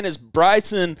I'm saying is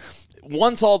Bryson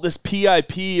wants all this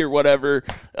PIP or whatever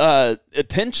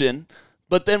attention.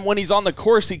 But then when he's on the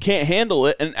course, he can't handle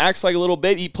it and acts like a little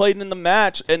baby. He played in the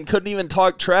match and couldn't even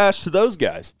talk trash to those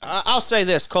guys. I'll say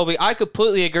this, Colby. I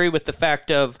completely agree with the fact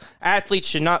of athletes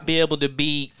should not be able to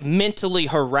be mentally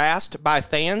harassed by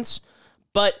fans.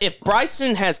 But if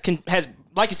Bryson has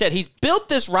like you said, he's built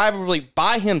this rivalry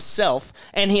by himself,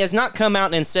 and he has not come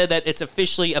out and said that it's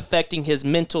officially affecting his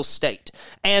mental state.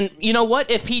 And you know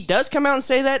what? If he does come out and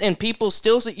say that, and people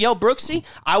still yell Brooksy,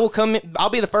 I'll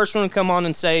be the first one to come on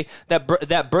and say that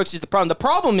Brooksy's the problem. The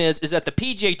problem is that the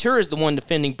PGA Tour is the one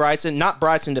defending Bryson, not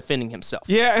Bryson defending himself.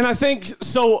 Yeah, and I think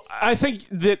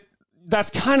that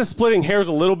that's kind of splitting hairs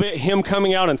a little bit, him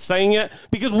coming out and saying it,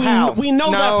 because we know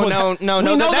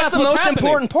that's the most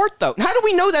important part, though. How do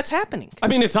we know that's happening? I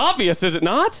mean, it's obvious, is it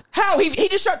not? How? He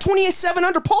just shot 28-7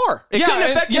 under par. It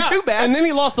couldn't affect him too bad. And then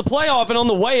he lost the playoff, and on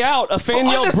the way out, a fan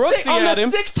yelled Brooksy at him. On the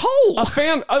sixth hole. A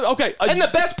fan, and the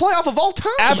best playoff of all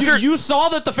time. You saw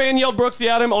that the fan yelled Brooksy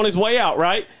at him on his way out,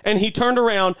 right? And he turned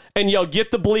around and yelled,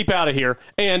 "Get the bleep out of here,"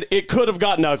 and it could have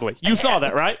gotten ugly. You saw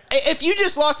that, right? If you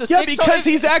just lost a sixth hole. Yeah, because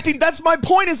he's acting, that's my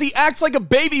point, is he acts like a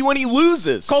baby when he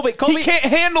loses. Colby. He can't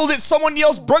handle that someone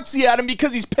yells Brooksy at him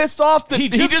because he's pissed off that he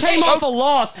just came off a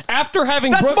loss after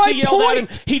having Brooksy yelled at him.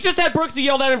 He just had Brooksy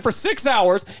yelled at him for 6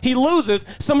 hours. He loses.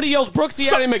 Somebody yells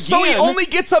Brooksy at him again. So he only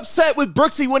gets upset with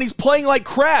Brooksy when he's playing like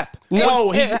crap.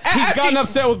 No, he's gotten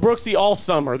upset with Brooksy all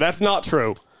summer. That's not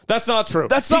true. That's not true.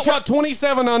 He shot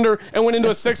 27 under and went into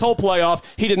a 6-hole playoff.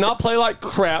 He did not play like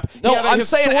crap. No, I'm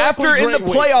saying after in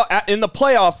the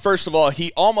playoff, first of all,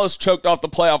 he almost choked off the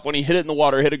playoff when he hit it in the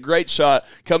water, hit a great shot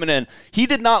coming in. He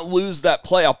did not lose that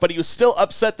playoff, but he was still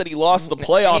upset that he lost the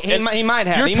playoff. He might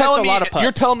have. He missed a lot of putts.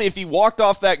 You're telling me if he walked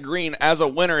off that green as a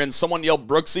winner and someone yelled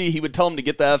Brooksy, he would tell him to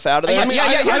get the F out of there?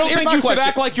 I don't think you should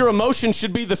act like your emotions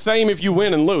should be the same if you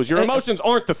win and lose. Your emotions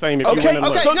aren't the same if you win and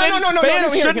lose. So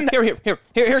no.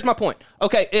 Here's my point.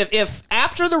 Okay, if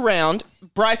after the round,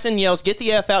 Bryson yells, "Get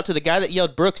the F out" to the guy that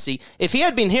yelled Brooksy, if he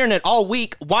had been hearing it all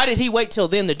week, why did he wait till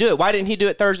then to do it? Why didn't he do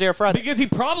it Thursday or Friday? Because he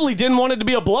probably didn't want it to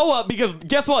be a blow-up, because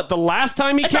guess what? The last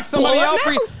time he kicked somebody out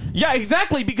for... Yeah,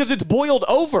 exactly, because it's boiled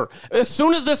over. As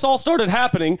soon as this all started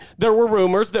happening, there were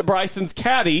rumors that Bryson's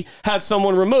caddy had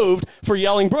someone removed for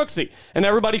yelling Brooksy. And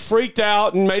everybody freaked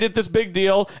out and made it this big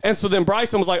deal. And so then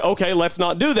Bryson was like, okay, let's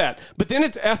not do that. But then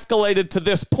it's escalated to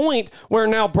this point where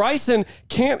now Bryson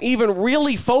can't even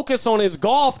really focus on his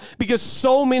golf because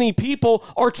so many people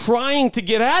are trying to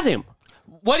get at him.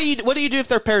 What do you do if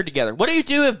they're paired together? What do you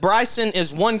do if Bryson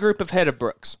is one group ahead of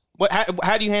Brooks?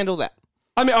 How do you handle that?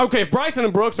 I mean, okay, if Bryson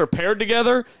and Brooks are paired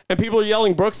together and people are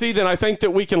yelling Brooksy, then I think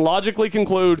that we can logically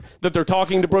conclude that they're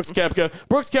talking to Brooks Koepka.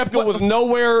 Brooks Koepka was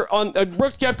nowhere on.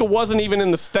 Brooks Koepka wasn't even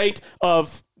in the state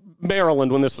of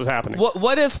Maryland when this was happening.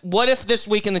 What if this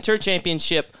week in the Tour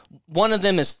Championship, one of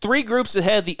them is 3 groups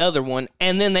ahead of the other one,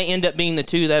 and then they end up being the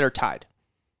 2 that are tied,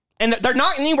 and they're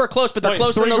not anywhere close, but they're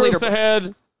close in the leaderboard. 3 groups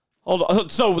ahead. Hold on.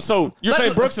 So you're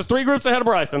saying Brooks is 3 groups ahead of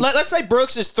Bryson? Let's say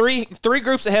Brooks is three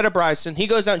groups ahead of Bryson. He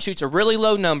goes out and shoots a really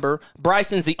low number.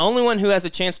 Bryson's the only one who has a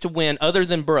chance to win other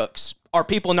than Brooks. Are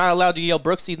people not allowed to yell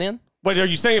Brooksy then? Wait, are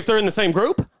you saying if they're in the same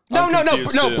group?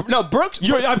 No. Brooks.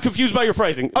 I'm confused by your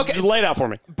phrasing. Okay. Just lay it out for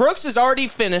me. Brooks is already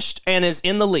finished and is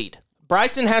in the lead.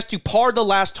 Bryson has to par the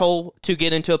last hole to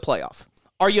get into a playoff.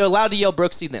 Are you allowed to yell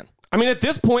Brooksy then? I mean, at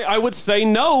this point, I would say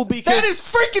no because... That is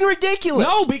freaking ridiculous.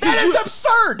 No, because... That is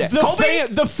absurd.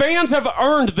 The fans have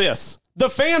earned this. The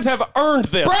fans have earned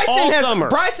this all summer.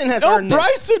 Bryson has earned this.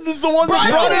 Bryson is the one that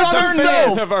brought it on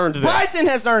himself. Have earned this. Bryson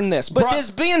has earned this. But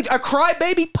this being a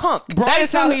crybaby punk, that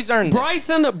is how he's earned this.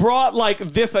 Bryson brought like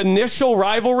this initial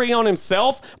rivalry on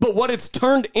himself, but what it's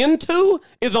turned into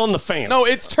is on the fans. No,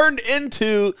 it's turned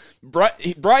into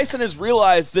Bryson has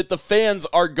realized that the fans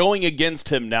are going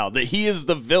against him now, that he is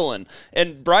the villain.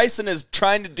 And Bryson is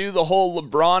trying to do the whole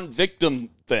LeBron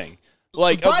victim thing.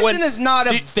 Like Bryson is not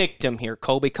a victim here,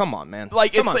 Colby. Come on, man.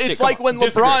 Like it's like when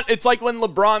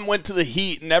LeBron went to the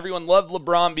Heat and everyone loved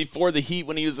LeBron before the Heat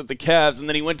when he was at the Cavs, and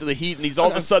then he went to the Heat and he's all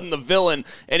of a sudden the villain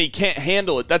and he can't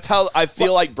handle it. That's how I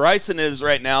feel like Bryson is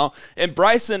right now. And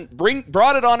Bryson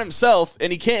brought it on himself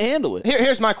and he can't handle it.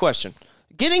 Here's my question: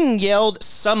 getting yelled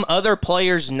some other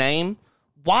player's name.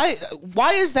 Why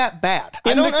is that bad?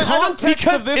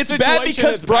 It's bad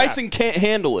because Bryson can't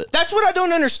handle it. That's what I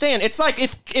don't understand. It's like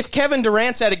if Kevin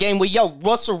Durant's at a game, we yell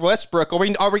Russell Westbrook. Are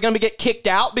we going to get kicked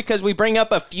out because we bring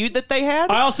up a feud that they had?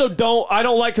 I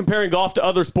don't like comparing golf to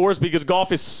other sports because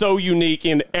golf is so unique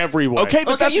in every way. Okay,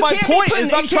 but that's my point.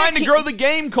 I'm trying to grow the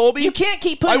game, Colby. You can't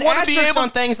keep putting asterisks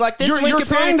on things like this. You're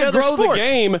trying to grow the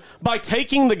game by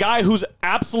taking the guy who's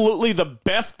absolutely the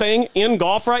best thing in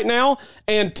golf right now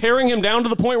and tearing him down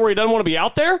to the point where he doesn't want to be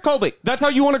out there? Colby. That's how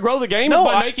you want to grow the game? No,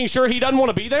 by making sure he doesn't want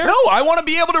to be there? No, I want to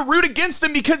be able to root against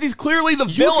him because he's clearly the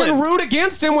villain. You can root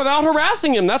against him without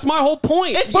harassing him. That's my whole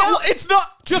point. It's not.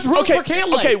 Just root for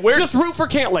Cantlay. Okay, just root for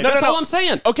Cantlay. That's all I'm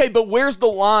saying. Okay, but where's the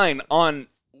line on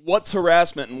what's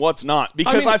harassment and what's not?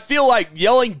 Because I feel like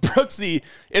yelling Brooksy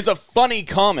is a funny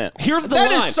comment. Here's the line.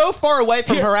 That is so far away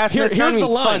from harassment. Here's the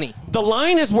line. Funny. The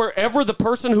line is wherever the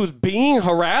person who's being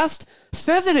harassed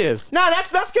says it is. No,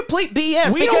 that's complete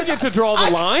BS. We don't get to draw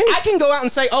the line. I can go out and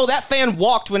say, oh, that fan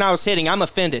walked when I was hitting. I'm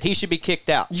offended. He should be kicked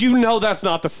out. You know that's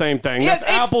not the same thing. Yes,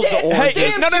 that's apples to oranges.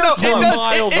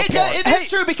 It is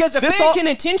true because a fan can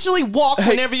intentionally walk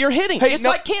whenever you're hitting. Just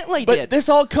like Cantlay did. But this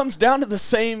all comes down to the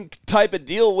same type of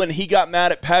deal when he got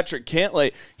mad at Patrick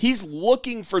Cantlay. He's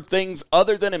looking for things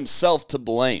other than himself to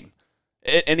blame.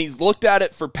 And he's looked at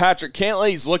it for Patrick Cantlay.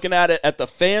 He's looking at it at the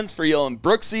fans for yelling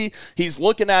Brooksy. He's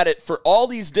looking at it for all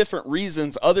these different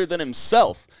reasons other than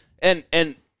himself. And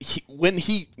when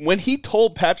he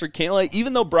told Patrick Cantlay,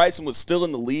 even though Bryson was still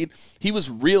in the lead, he was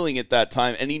reeling at that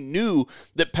time. And he knew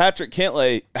that Patrick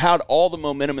Cantlay had all the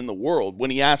momentum in the world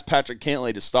when he asked Patrick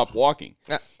Cantlay to stop walking.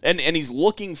 And he's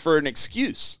looking for an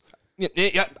excuse.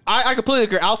 I completely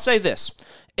agree. I'll say this.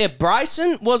 If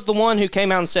Bryson was the one who came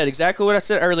out and said exactly what I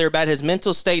said earlier about his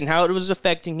mental state and how it was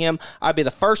affecting him, I'd be the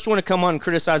first one to come on and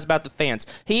criticize about the fans.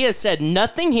 He has said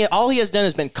nothing. All he has done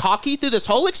has been cocky through this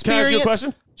whole experience. Can I ask you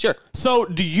a question? Sure. So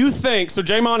do you think, so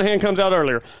Jay Monahan comes out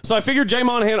earlier. So I figured Jay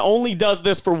Monahan only does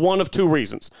this for one of two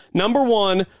reasons. Number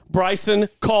one, Bryson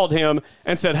called him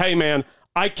and said, hey, man,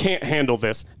 I can't handle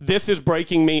this. This is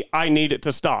breaking me. I need it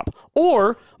to stop.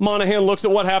 Or Monahan looks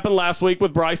at what happened last week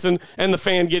with Bryson and the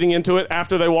fan getting into it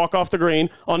after they walk off the green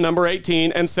on number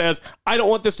 18 and says, I don't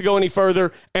want this to go any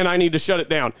further and I need to shut it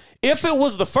down. If it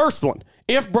was the first one,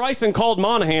 if Bryson called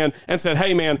Monahan and said,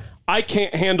 hey, man, I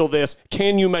can't handle this.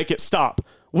 Can you make it stop?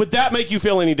 Would that make you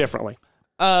feel any differently?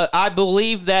 I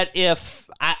believe that if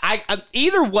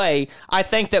either way, I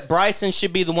think that Bryson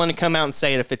should be the one to come out and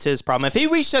say it if it's his problem. If he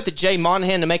reached out to Jay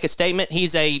Monahan to make a statement,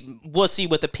 he's a wussy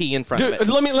with a P in front of it.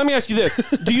 Let me ask you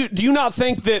this: Do you not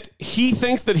think that he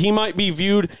thinks that he might be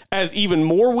viewed as even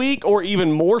more weak or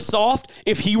even more soft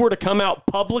if he were to come out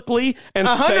publicly and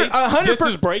state this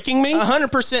is breaking me?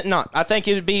 100% not. I think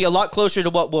it would be a lot closer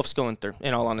to what Wolf's going through.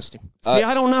 In all honesty, see,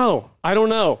 I don't know. I don't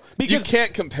know. You Because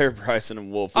can't compare Bryson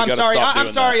and Wolf. I'm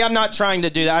sorry. I'm not trying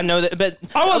to do that. I know that, but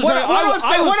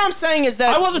what I'm saying is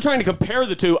that I wasn't trying to compare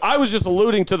the two. I was just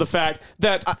alluding to the fact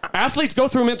that athletes go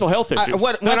through mental health issues.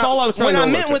 That's all I was trying to. When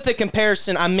I meant with the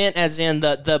comparison, I meant as in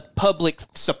the public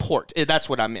support. That's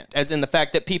what I meant, as in the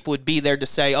fact that people would be there to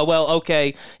say, "Oh well,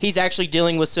 okay, he's actually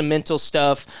dealing with some mental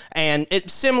stuff," and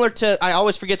it's similar to I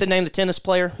always forget the name of the tennis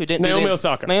player who didn't. Naomi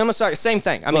Osaka. Naomi Osaka. Same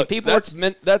thing. I mean, people.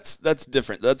 That's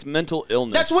different. That's mental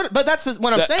illness. That's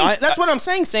what I'm saying. That's what I'm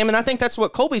saying, Sam, and I think that's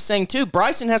what Colby's saying too.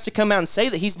 Bryson has to come out and say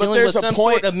that he's dealing with some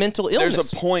sort of mental illness.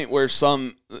 There's a point where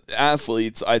some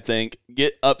athletes, I think,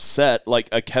 get upset, like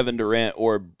a Kevin Durant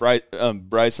or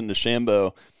Bryson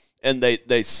DeChambeau, and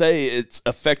they say it's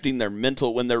affecting their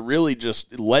mental when they're really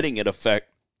just letting it affect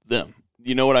them.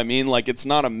 You know what I mean? Like, it's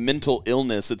not a mental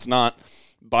illness. It's not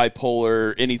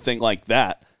bipolar or anything like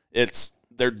that.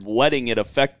 They're letting it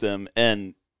affect them,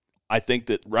 and I think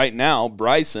that right now,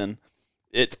 Bryson,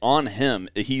 it's on him.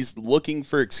 He's looking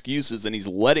for excuses, and he's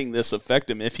letting this affect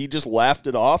him. If he just laughed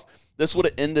it off, this would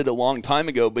have ended a long time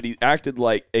ago, but he acted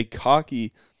like a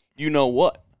cocky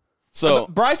you-know-what. So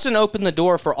Bryson opened the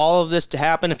door for all of this to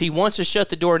happen. If he wants to shut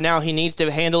the door now, he needs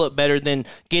to handle it better than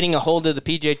getting a hold of the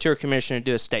PGA Tour Commissioner to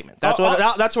do a statement. That's where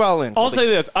I'll end. I'll say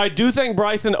this. I do think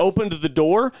Bryson opened the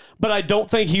door, but I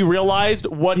don't think he realized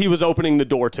what he was opening the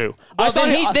door to. Well,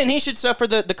 then he should suffer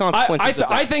the consequences of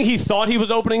that. I think he thought he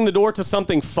was opening the door to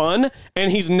something fun,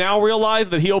 and he's now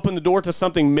realized that he opened the door to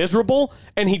something miserable,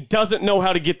 and he doesn't know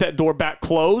how to get that door back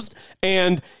closed.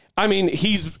 And I mean,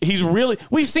 he's really,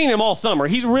 we've seen him all summer.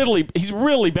 He's really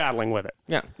battling with it.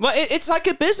 Yeah. Well, it's like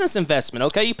a business investment,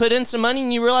 okay? You put in some money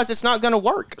and you realize it's not going to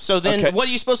work. So then what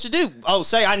are you supposed to do? Oh,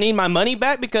 say I need my money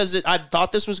back because I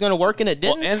thought this was going to work and it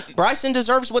didn't? Well, and Bryson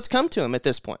deserves what's come to him at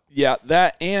this point. Yeah,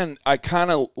 that, and I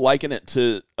kind of liken it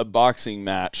to a boxing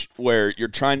match where you're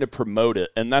trying to promote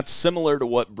it, and that's similar to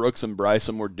what Brooks and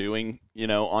Bryson were doing,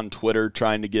 on Twitter,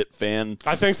 trying to get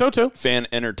I think so too. Fan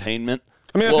entertainment.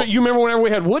 I mean, you remember whenever we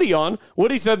had Woody on,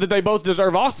 Woody said that they both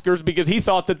deserve Oscars because he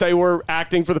thought that they were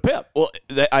acting for the PIP. Well,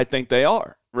 I think they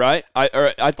are, right? I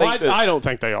don't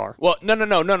think they are. Well, no.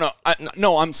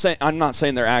 I'm not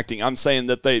saying they're acting. I'm saying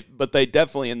that they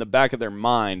definitely in the back of their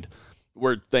mind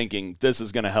were thinking this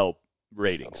is going to help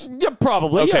ratings. Yeah,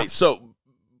 probably. Okay, yeah. so,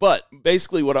 but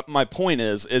basically what my point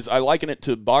is I liken it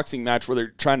to a boxing match where they're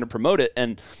trying to promote it,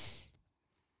 and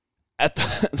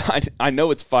I know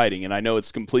it's fighting and I know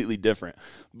it's completely different,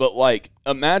 but like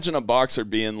imagine a boxer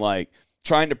being like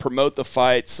trying to promote the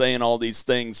fight, saying all these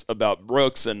things about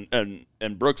Brooks and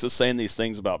Brooks is saying these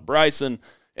things about Bryson,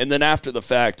 and then after the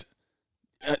fact,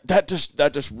 that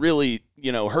just really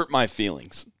hurt my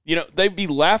feelings. They'd be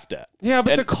laughed at. Yeah,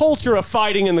 but the culture of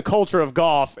fighting and the culture of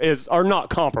golf are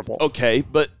not comparable. Okay,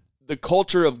 but the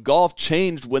culture of golf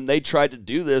changed when they tried to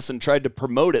do this and tried to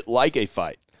promote it like a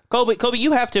fight. Colby,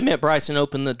 you have to admit Bryson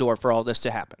opened the door for all this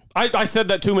to happen. I said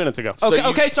that 2 minutes ago. So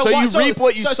you reap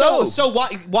what you sow. So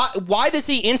why does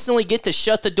he instantly get to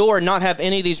shut the door and not have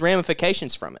any of these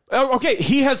ramifications from it? Okay,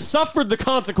 he has suffered the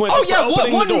consequences for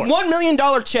opening the door. $1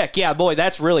 million check. Yeah, boy,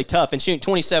 that's really tough. And shooting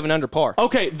 27 under par.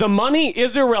 Okay, the money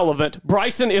is irrelevant.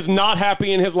 Bryson is not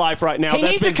happy in his life right now.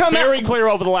 That's been very clear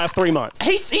over the last 3 months.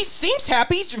 He seems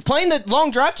happy. He's playing the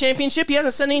long drive championship. He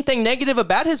hasn't said anything negative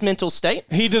about his mental state.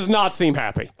 He does not seem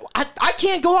happy. I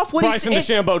can't go off what Bryson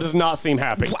DeChambeau does not seem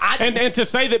happy. And to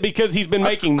say that because he's been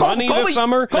making money this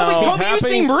summer, Colby, you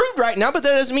seem rude right now, but that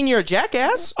doesn't mean you're a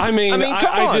jackass. I mean,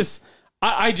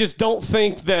 I just don't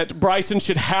think that Bryson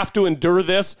should have to endure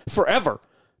this forever.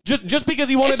 Just because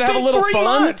he wanted to have a little fun.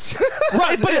 Months.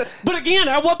 Right, but again,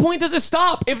 at what point does it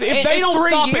stop? If they don't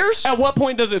stop it, at what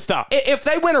point does it stop? If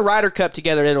they win a Ryder Cup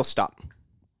together, it'll stop.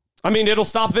 I mean, it'll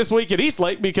stop this week at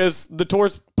Eastlake because the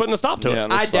tour's putting a stop to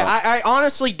it. I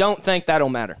honestly don't think that'll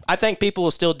matter. I think people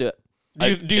will still do it.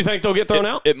 Do you think they'll get thrown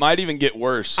out? It might even get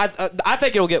worse. I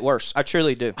think it'll get worse. I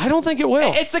truly do. I don't think it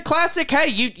will. It's the classic, hey,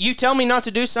 you tell me not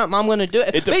to do something, I'm going to do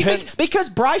it. It depends. Because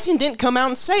Bryson didn't come out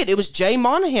and say it. It was Jay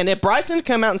Monahan. If Bryson had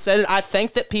come out and said it, I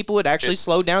think that people would actually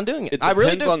slow down doing it. I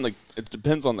really do. It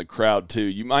depends on the crowd, too.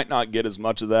 You might not get as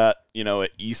much of that, at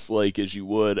Eastlake as you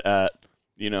would at,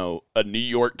 a New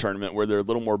York tournament where they're a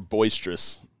little more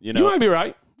boisterous. You might be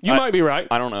right. You might be right.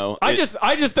 I don't know. I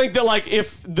just think that, like,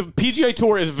 if the PGA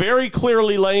Tour is very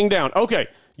clearly laying down, okay,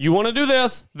 you want to do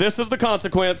this, this is the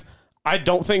consequence, I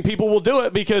don't think people will do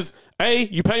it because, A,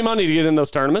 you pay money to get in those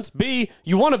tournaments. B,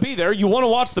 you want to be there. You want to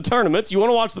watch the tournaments. You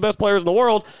want to watch the best players in the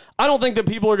world. I don't think that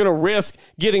people are going to risk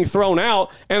getting thrown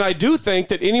out. And I do think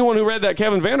that anyone who read that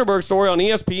Kevin Vanderberg story on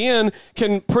ESPN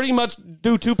can pretty much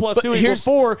do 2 + 2 =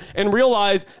 4 and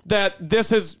realize that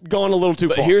this has gone a little too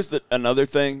far. But here's another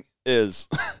thing. is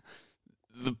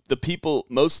the people,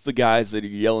 most of the guys that are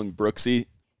yelling Brooksy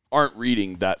aren't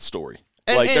reading that story.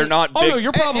 They're not big. Oh, no,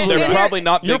 you're probably they're right. probably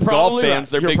not You're big golf probably fans.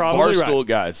 right. They're You're big probably Barstool right.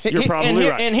 guys. You're probably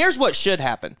right. And here's what should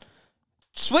happen.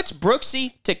 Switch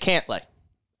Brooksy to Cantlay.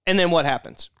 And then what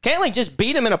happens? Cantlay just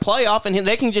beat him in a playoff, and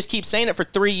they can just keep saying it for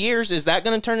 3 years. Is that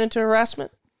going to turn into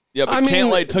harassment? Yeah, but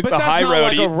Cantlay took the high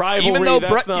road. Like a rivalry. Even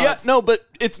though but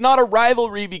it's not a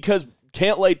rivalry because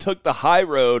Cantlay took the high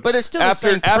road. But it's still after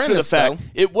the same premise, the fact. though.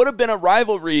 It would have been a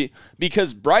rivalry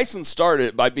because Bryson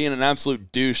started by being an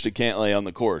absolute douche to Cantlay on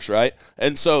the course, right?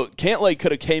 And so Cantlay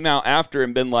could have came out after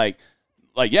and been like,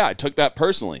 yeah, I took that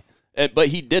personally. But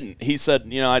he didn't. He said,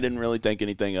 I didn't really think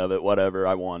anything of it. Whatever,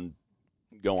 I won.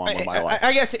 Go on with my life.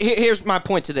 I guess here's my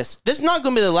point to this. This is not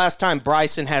going to be the last time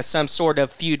Bryson has some sort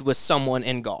of feud with someone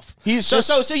in golf.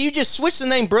 So you just switch the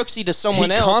name Brooksy to someone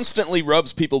else. He constantly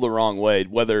rubs people the wrong way,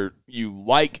 whether you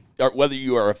whether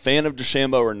you are a fan of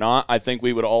DeChambeau or not. I think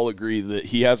we would all agree that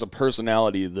he has a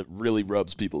personality that really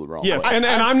rubs people the wrong way. Yes, and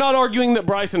I'm not arguing that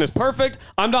Bryson is perfect.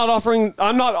 I'm not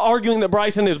arguing that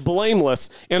Bryson is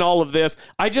blameless in all of this.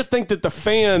 I just think that the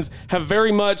fans have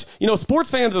very much,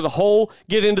 sports fans as a whole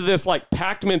get into this like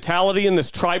packed mentality and this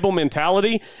tribal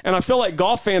mentality, and I feel like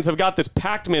golf fans have got this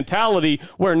packed mentality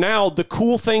where now the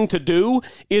cool thing to do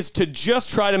is to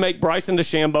just try to make Bryson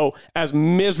DeChambeau as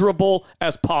miserable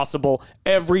as possible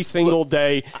every single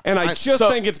day, and I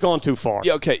think it's gone too far.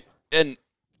 Yeah, okay. And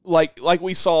like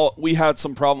we had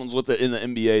some problems with it in the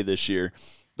NBA this year.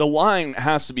 The line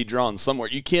has to be drawn somewhere.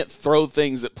 You can't throw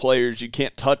things at players. You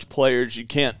can't touch players. You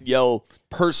can't yell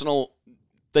personal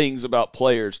things about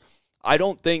players. I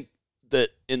don't think that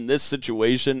in this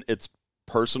situation it's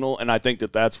personal, and I think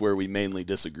that that's where we mainly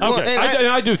disagree. Okay,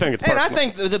 I do think it's personal. And I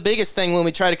think the biggest thing when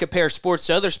we try to compare sports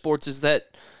to other sports is that,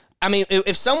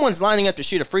 if someone's lining up to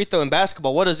shoot a free throw in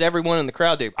basketball, what does everyone in the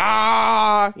crowd do?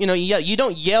 You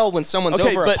don't yell when someone's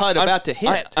over a putt about to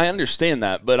hit. I understand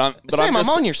that, but I'm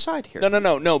on your side here.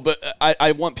 No. But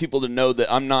I want people to know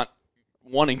that I'm not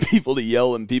wanting people to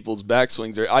yell in people's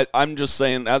backswings. I'm just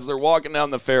saying as they're walking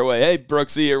down the fairway, hey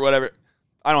Brooksy or whatever.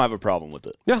 I don't have a problem with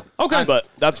it. Yeah, okay. But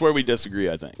that's where we disagree,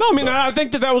 I think. No, I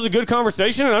think that was a good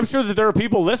conversation, and I'm sure that there are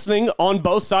people listening on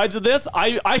both sides of this.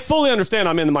 I fully understand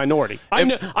I'm in the minority.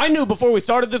 I knew before we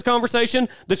started this conversation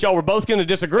that y'all were both going to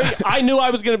disagree. I knew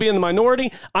I was going to be in the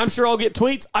minority. I'm sure I'll get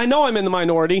tweets. I know I'm in the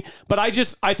minority, but I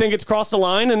think it's crossed the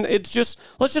line, and let's just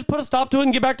put a stop to it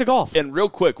and get back to golf. And real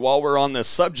quick, while we're on this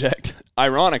subject,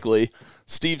 ironically,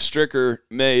 Steve Stricker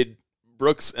made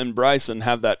Brooks and Bryson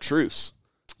have that truce.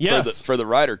 Yes. For the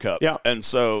Ryder Cup. Yeah. And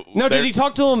so did he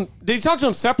talk to him? Did he talk to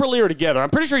him separately or together?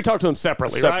 I'm pretty sure he talked to him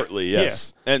separately. Separately, right?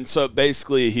 yes. And so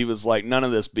basically he was like, none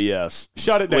of this BS.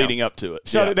 Shut it down. Leading up to it.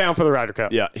 Shut it down for the Ryder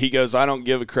Cup. Yeah. He goes, I don't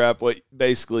give a crap what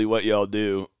y'all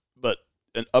do, but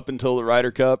up until the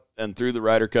Ryder Cup and through the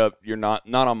Ryder Cup, you're not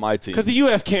on my team. Because the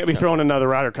U.S. can't be throwing another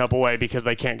Ryder Cup away because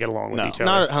they can't get along with each other.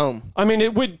 Not at home.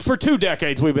 For 2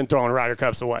 decades we've been throwing Ryder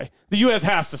Cups away. The U.S.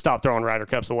 has to stop throwing Ryder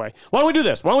Cups away. Why don't we do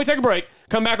this? Why don't we take a break,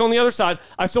 come back on the other side.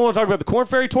 I still want to talk about the Korn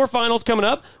Ferry Tour Finals coming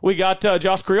up. We got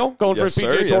Josh Creel going for his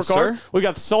PGA Tour card. We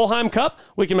got the Solheim Cup.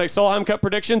 We can make Solheim Cup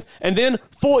predictions. And then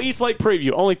full East Lake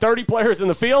preview. Only 30 players in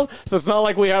the field, so it's not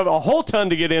like we have a whole ton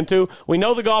to get into. We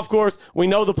know the golf course. We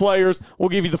know the players. We'll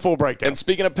give you the full breakdown. And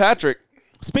speaking of Patrick,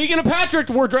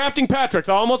 we're drafting Patricks.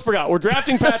 I almost forgot. We're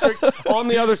drafting Patricks on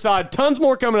the other side. Tons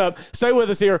more coming up. Stay with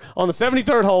us here on the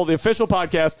 73rd Hole, the official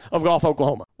podcast of Golf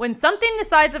Oklahoma. When something the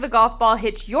size of a golf ball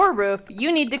hits your roof,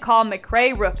 you need to call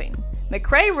McRae Roofing.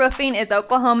 McRae Roofing is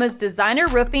Oklahoma's designer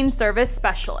roofing service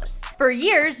specialist. For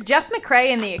years, Jeff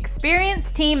McRae and the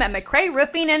experienced team at McRae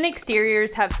Roofing and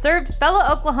Exteriors have served fellow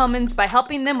Oklahomans by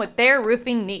helping them with their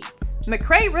roofing needs.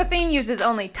 McRae Roofing uses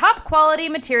only top quality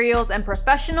materials and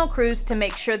professional crews to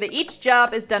make sure that each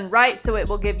job is done right, so it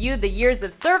will give you the years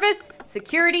of service,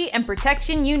 security, and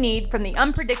protection you need from the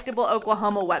unpredictable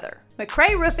Oklahoma weather.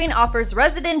 McRae Roofing offers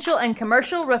residential and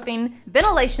commercial roofing,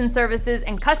 ventilation services,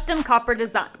 and custom copper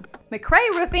designs.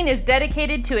 McRae Roofing is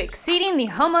dedicated to exceeding the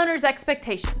homeowner's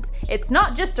expectations. It's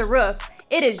not just a roof,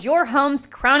 it is your home's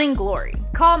crowning glory.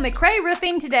 Call McRae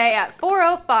Roofing today at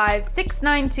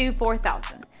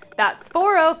 405-692-4000. That's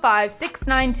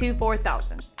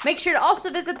 405-692-4000. Make sure to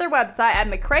also visit their website at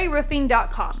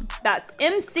mcrayroofing.com. That's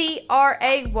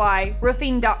MCRAY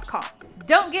roofing.com.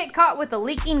 Don't get caught with a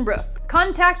leaking roof.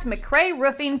 Contact McRae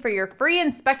Roofing for your free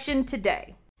inspection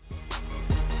today.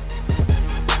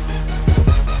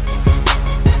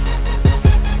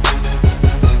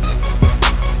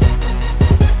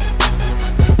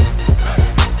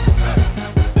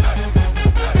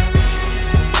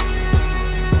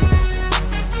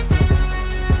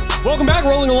 Welcome back.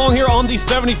 Rolling along here on the the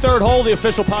 73rd Hole, the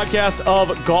official podcast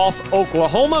of Golf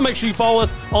Oklahoma. Make sure you follow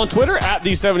us on Twitter at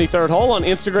the 73rd Hole, on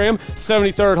Instagram,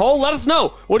 73rd Hole. Let us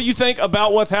know. What do you think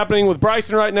about what's happening with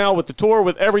Bryson right now, with the tour,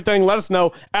 with everything? Let us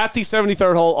know at the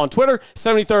 73rd Hole on Twitter,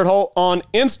 73rd Hole on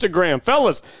Instagram.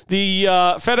 Fellas, the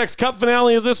FedEx Cup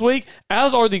finale is this week,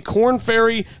 as are the Korn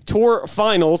Ferry Tour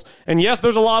finals. And yes,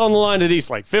 there's a lot on the line at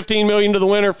Eastlake. $15 million to the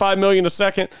winner, $5 million to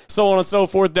second, so on and so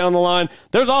forth down the line.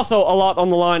 There's also a lot on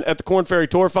the line at the Korn Ferry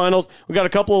Tour finals. We got a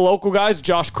couple of local guys.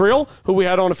 Josh Creel, who we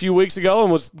had on a few weeks ago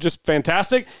and was just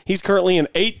fantastic. He's currently in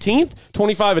 18th.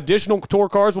 25 additional tour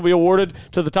cards will be awarded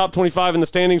to the top 25 in the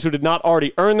standings who did not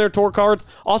already earn their tour cards.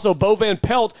 Also, Bo Van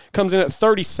Pelt comes in at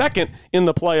 32nd in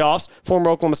the playoffs. Former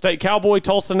Oklahoma State Cowboy,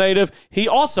 Tulsa native. He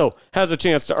also has a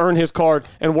chance to earn his card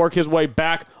and work his way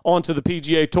back onto the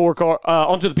PGA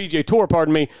Tour,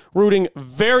 rooting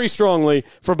very strongly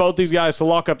for both these guys to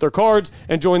lock up their cards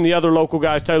and join the other local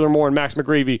guys, Taylor Moore and Max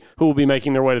McGreevy, who will be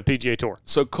making their way to the PGA Tour.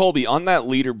 So, Colby, on that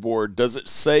leaderboard, does it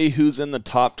say who's in the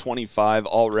top 25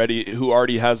 already, who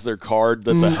already has their card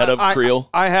that's ahead of Creel?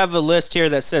 I have a list here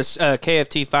that says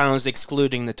KFT finals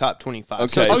excluding the top 25.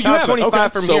 Okay. So the top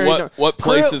 25 from here. So what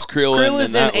place is Creel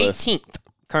in that list? 18th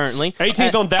currently.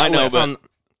 18th on that list.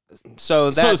 So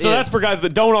that's for guys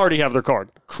that don't already have their card.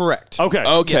 Correct.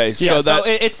 Okay. Yes.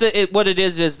 So what it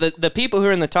is the people who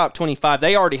are in the top 25,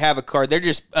 they already have a card. They're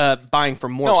just buying for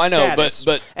more. No, I know, status.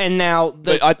 but and now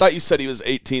but I thought you said he was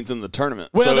 18th in the tournament.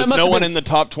 Well, so that is must no have one been- in the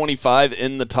top 25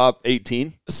 in the top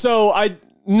 18? So I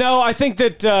think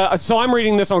that, so I'm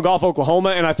reading this on Golf Oklahoma,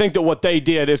 and I think that what they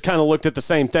did is kind of looked at the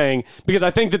same thing, because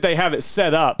I think that they have it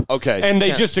set up. Okay. And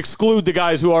they just exclude the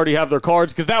guys who already have their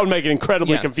cards, because that would make it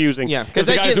incredibly confusing. Yeah. Because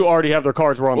the guys who already have their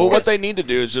cards were on the list. What they need to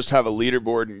do is just have a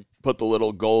leaderboard and put the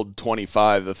little gold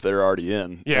 25 if they're already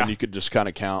in. Yeah. And you could just kind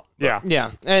of count. Yeah.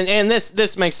 Yeah. And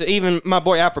this makes it, even my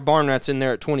boy Alfred Barnrat's in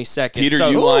there at 22nd. Peter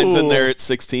Uline's in there at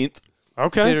 16th.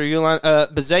 Okay. Peter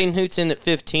Uline. Bazaine Hoot's in at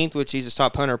 15th, which he's a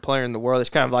top 100 player in the world. It's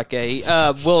kind of like a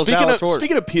Will Zalatoris.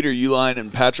 Speaking of Peter Uline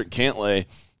and Patrick Cantlay,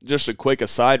 just a quick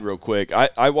aside real quick.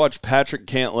 I watched Patrick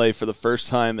Cantlay for the first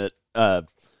time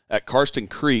at Karsten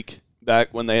Creek back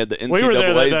when they had the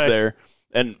NCAAs there,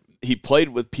 and he played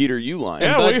with Peter Uline.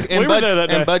 Yeah, we were there that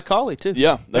day. And Bud Cauley, too.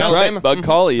 Yeah, that's Alabama. right. Bud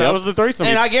Cauley. That was the threesome.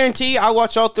 And I guarantee you, I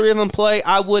watched all three of them play.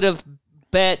 I would have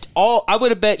bet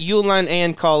Uline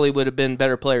and Cauley would have been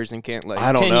better players than Cantlay.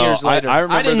 I don't 10 know. years later. I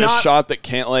remember the shot that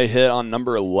Cantlay hit on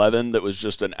number 11 that was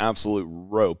just an absolute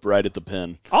rope right at the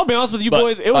pin. I'll be honest with you But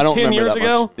boys, it I was don't 10 remember years that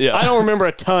ago. much. Yeah. I don't remember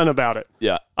a ton about it.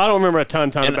 Yeah. I don't remember a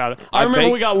ton about it. I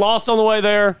remember we got lost on the way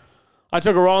there. I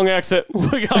took a wrong exit.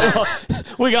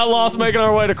 We got lost making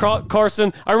our way to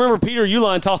Karsten. I remember Peter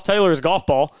Uline tossed Taylor his golf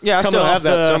ball. Yeah, I still have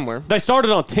that somewhere. They started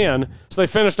on 10, so they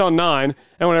finished on 9.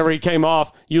 And whenever he came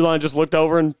off, Uline just looked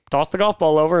over and tossed the golf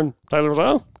ball over, and Taylor was like,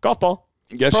 "Oh, golf ball."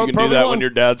 I guess you can do that when your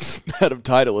dad's head of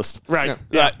Titleist. Right.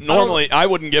 Yeah. Normally, I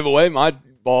wouldn't give away my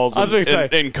balls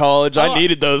in college. I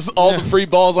needed those, all the free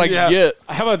balls I could get.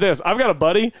 How about this? I've got a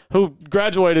buddy who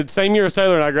graduated same year as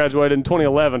Taylor and I graduated in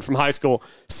 2011 from high school.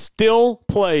 Still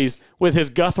plays with his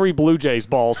Guthrie Blue Jays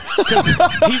balls.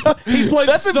 He's played.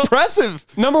 That's impressive.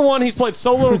 Number one, he's played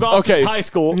so little golf since high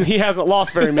school. He hasn't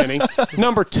lost very many.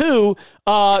 Number two,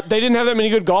 they didn't have that many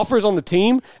good golfers on the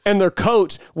team, and their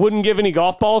coach wouldn't give any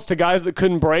golf balls to guys that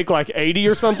couldn't break like 80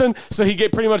 or something. So he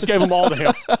pretty much gave them all to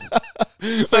him.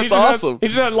 So That's awesome. He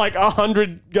just had like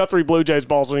 100 Guthrie Blue Jays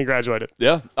balls when he graduated.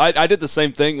 Yeah, I did the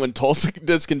same thing when Tulsa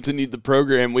discontinued the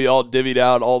program. We all divvied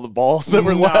out all the balls that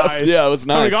were left. Yeah, it was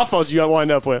nice. How many golf balls did you wind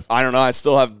up with? I don't know. I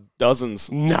still have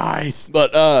dozens. Nice.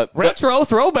 But retro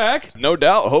throwback. No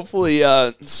doubt. Hopefully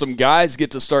some guys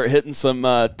get to start hitting some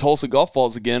Tulsa golf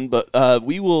balls again. But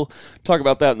we will talk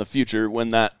about that in the future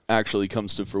when that actually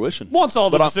comes to fruition. Once all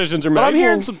the decisions are made. But I'm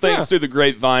hearing some things through the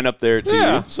grapevine up there to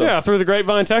you. So. Yeah, through the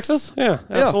grapevine, Texas. Yeah,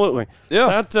 absolutely.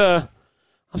 Yeah. That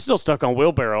I'm still stuck on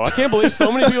wheelbarrow. I can't believe so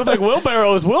many people think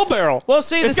wheelbarrow is wheelbarrow. Well,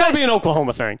 see, it's got to be an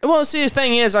Oklahoma thing. Well, see, the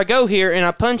thing is, I go here and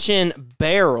I punch in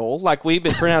barrel, like we've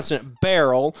been pronouncing it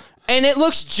barrel, and it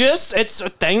looks it's a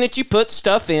thing that you put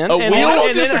stuff in. And then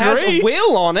it has a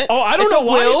wheel on it. Oh, I don't know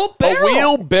why. A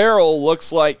wheel barrel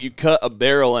looks like you cut a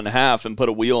barrel in half and put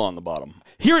a wheel on the bottom.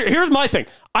 Here's my thing.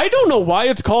 I don't know why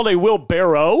it's called a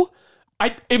wheelbarrow.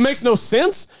 It makes no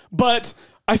sense, but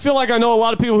I feel like I know a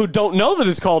lot of people who don't know that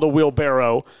it's called a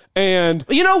wheelbarrow. And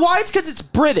you know why? It's because it's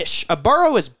British. A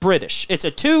barrow is British. It's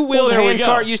a two-wheel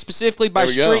handcart used specifically by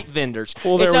street vendors.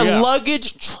 Well, it's a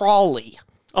luggage trolley.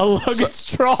 A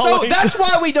luggage trolley. So that's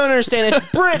why we don't understand.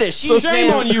 It's British. So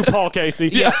shame on you, Paul Casey.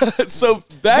 Yeah. So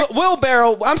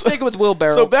wheelbarrow. I'm sticking with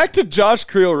wheelbarrow. So back to Josh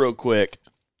Creel real quick.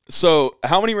 So,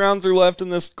 how many rounds are left in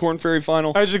this Corn Ferry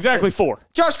final? It's exactly 4.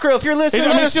 Josh Krill, if you're listening,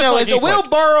 let us just know. like Is it East Lake. Will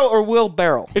Burrow or Will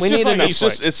Barrel? It's We just need like to know. East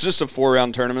Lake. It's just a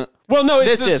 4-round tournament. Well, no,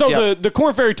 This is, yeah. the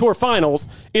Corn Ferry Tour Finals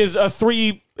is a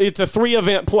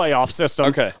 3-event playoff system,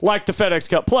 Okay. like the FedEx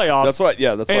Cup playoffs. That's what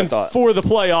I And thought. for the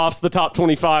playoffs, the top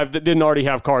 25 that didn't already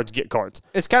have cards get cards.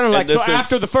 It's kind of like this So is-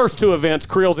 after the first 2 events,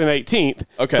 Creel's in 18th.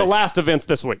 Okay. The last event's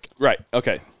this week. Right.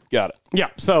 Okay. Got it. Yeah,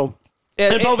 so...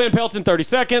 And Bo Van Pelt's in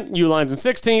 32nd, Uline's in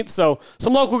 16th, so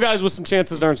some local guys with some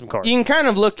chances to earn some cards. you can kind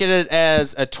of look at it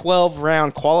as a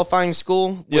 12-round qualifying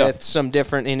school Yeah. with some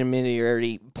different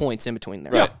intermediary points in between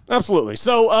there. Yeah, absolutely.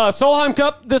 So Solheim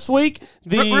Cup this week.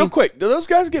 Real quick, do those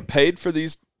guys get paid for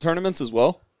these tournaments as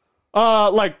well?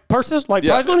 Like purses, like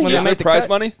prize money. When Is they there make the prize cut?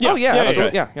 money? Oh, yeah,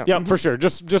 absolutely. Okay. Yeah. for sure.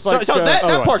 Just So, like that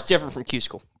otherwise. part's different from Q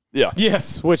School. Yeah.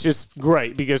 Yes, which is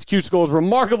great because Q School is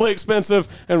remarkably expensive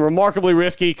and remarkably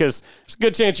risky because there's a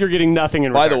good chance you're getting nothing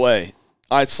in return. By the way,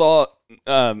 I saw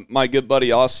my good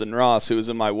buddy Austin Ross, who was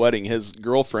in my wedding. His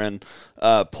girlfriend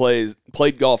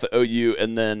played golf at OU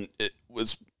and then it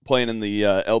was playing in the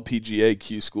LPGA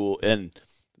Q School. And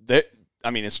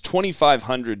it's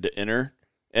 $2,500 to enter.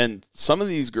 And some of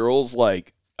these girls,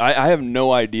 like, I have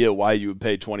no idea why you would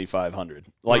pay $2,500.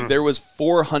 Like, there was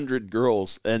 400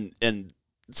 girls, and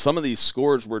some of these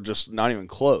scores were just not even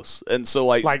close. And so,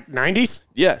 like 90s?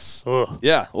 yes. Ugh.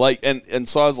 Yeah. Like, and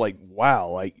so I was like, wow,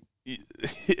 like,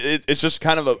 it's just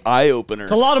kind of an eye-opener.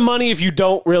 It's a lot of money if you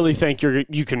don't really think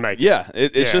you can make it. Yeah,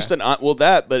 it's Yeah. just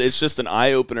but it's just an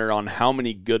eye-opener on how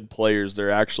many good players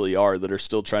there actually are that are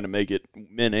still trying to make it,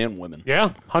 men and women. Yeah,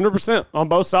 100% on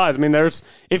both sides. I mean,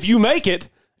 if you make it,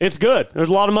 it's good. There's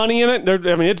a lot of money in it.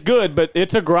 It's good, but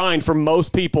it's a grind for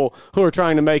most people who are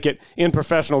trying to make it in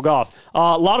professional golf.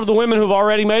 A lot of the women who've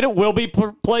already made it will be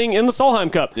playing in the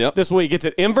Solheim Cup this week. It's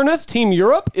at Inverness. Team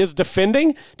Europe is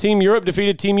defending. Team Europe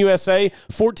defeated Team USA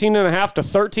 14.5 to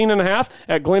 13.5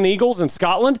 at Glen Eagles in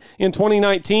Scotland in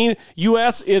 2019.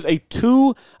 US is a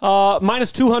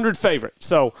minus 200 favorite.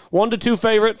 So 1-2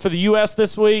 favorite for the US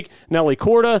this week. Nelly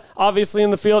Korda, obviously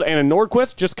in the field. Anna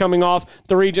Nordquist, just coming off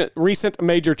the recent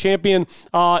major champion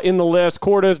in the list.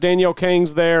 Cordes, Danielle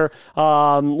Kang's there.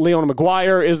 Leona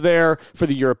McGuire is there for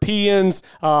the Europeans.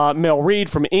 Mel Reed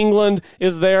from England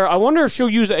is there. I wonder if she'll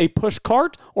use a push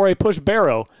cart or a push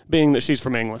barrow, being that she's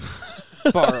from England.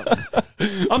 Should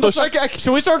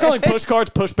we start calling push carts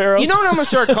push barrows? You know what I'm going to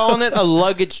start calling it? A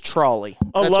luggage trolley.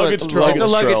 A luggage trolley. It's a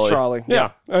luggage trolley.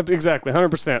 Yeah, exactly,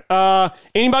 100%.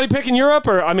 Anybody picking Europe?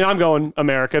 I'm going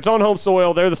America. It's on home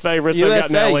soil. They're the favorites. They've got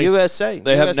Nelly. USA.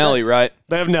 They have Nelly, right?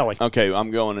 They have Nelly. Okay,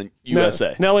 I'm going in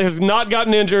USA. Nelly has not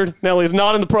gotten injured. Nelly is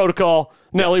not in the protocol.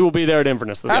 Nelly will be there at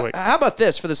Inverness this week. How about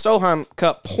this? For the Solheim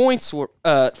Cup points for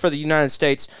the United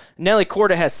States, Nelly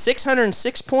Korda has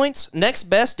 606 points. Next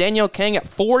best, Danielle Kang at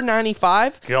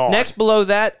 495. God. Next below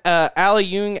that, Ali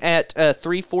Jung at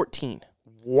 314.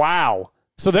 Wow.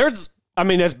 So there's,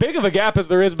 as big of a gap as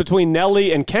there is between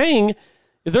Nelly and Kang,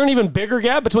 is there an even bigger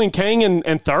gap between Kang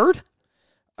and third?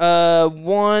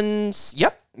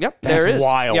 Yep, That's there is.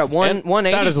 wild. Yeah,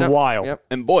 180. That is wild. Yep.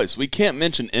 And boys, we can't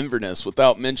mention Inverness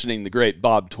without mentioning the great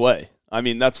Bob Tway.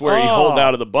 That's where he holed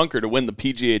out of the bunker to win the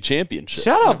PGA Championship.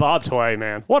 Shout out Bob Tway,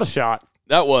 man. What a shot.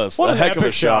 That was What a an heck of a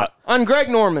epic shot. On Greg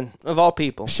Norman, of all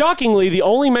people. Shockingly, the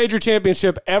only major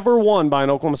championship ever won by an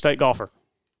Oklahoma State golfer.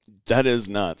 That is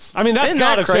nuts. That's Isn't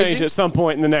got that to crazy? change at some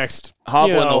point in the next.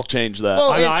 Hovland will change that.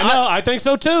 Well, I know. I think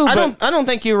so too. I don't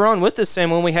think you were on with us,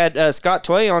 Sam, when we had Scott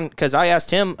Tway on, because I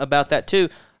asked him about that too.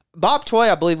 Bob Tway,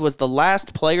 I believe, was the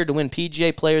last player to win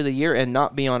PGA Player of the Year and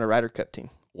not be on a Ryder Cup team.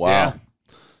 Wow.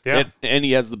 Yeah. And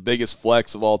he has the biggest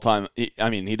flex of all time. He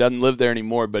doesn't live there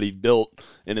anymore, but he built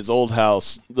in his old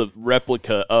house the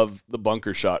replica of the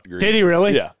bunker shot green. Did he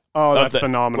really? Yeah. Oh, that's Of the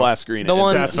phenomenal. Glass green. The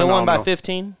one That's by phenomenal.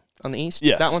 15 on the east?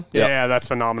 Yes. That one? Yep. Yeah, that's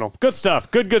phenomenal. Good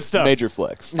stuff. Good stuff. Major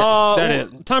flex.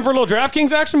 Time for a little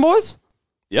DraftKings action, boys?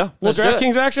 Yeah. Little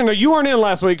DraftKings action? No, you weren't in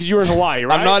last week because you were in Hawaii,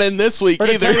 right? I'm not in this week Or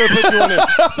did either. Taylor put you on in?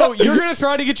 So you're going to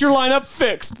try to get your lineup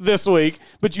fixed this week,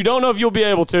 but you don't know if you'll be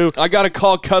able to. I got to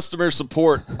call customer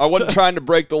support. I wasn't trying to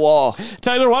break the law.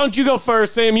 Taylor, why don't you go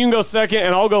first? Sam, you can go second,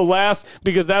 and I'll go last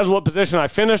because that is what position I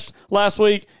finished last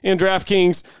week in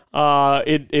DraftKings.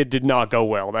 It did not go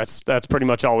well. That's pretty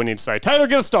much all we need to say. Taylor,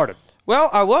 get us started.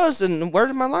 Well, I was, and where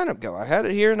did my lineup go? I had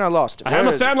it here and I lost it. I had my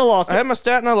stat and I lost it. I had my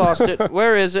stat and I lost it.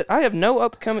 Where is it? I have no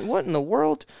upcoming. What in the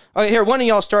world? Okay, here, one of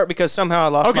y'all start because somehow I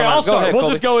lost Okay, my lineup. I'll start. Ahead, We'll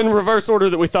Colby. just go in reverse order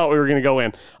that we thought we were going to go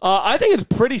in. I think it's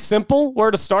pretty simple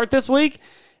where to start this week.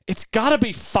 It's got to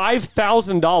be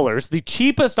 $5,000, the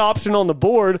cheapest option on the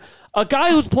board. A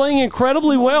guy who's playing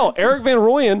incredibly well. Eric Van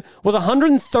Rooyen was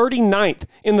 139th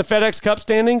in the FedEx Cup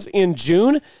standings in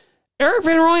June. Eric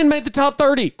Van Rooyen made the top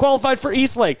 30, qualified for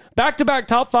Eastlake. Back-to-back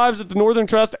top fives at the Northern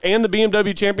Trust and the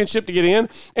BMW Championship to get in,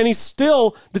 and he's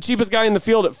still the cheapest guy in the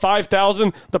field at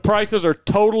 $5,000. The prices are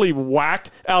totally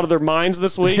whacked out of their minds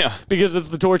this week because it's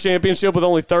the Tour Championship with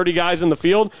only 30 guys in the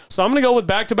field. So I'm going to go with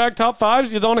back-to-back top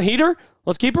fives. He's on a heater.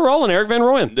 Let's keep it rolling, Eric Van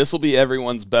Rooyen. This will be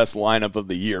everyone's best lineup of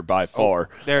the year by far.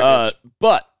 There it is.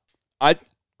 But I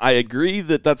agree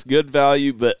that that's good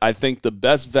value, but I think the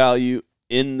best value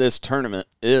in this tournament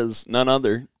is none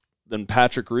other than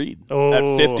Patrick Reed at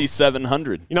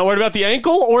 5,700. You not worried about the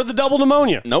ankle or the double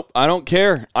pneumonia? Nope, I don't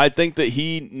care. I think that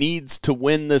he needs to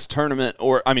win this tournament,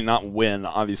 or I mean, not win,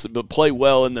 obviously, but play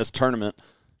well in this tournament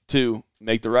to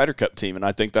make the Ryder Cup team, and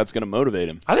I think that's going to motivate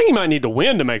him. I think he might need to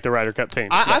win to make the Ryder Cup team.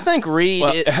 I think Reed...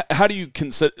 Well, how do you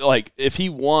consider, like, if he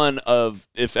won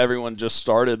if everyone just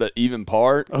started at even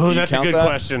par? Oh, that's a good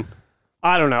question.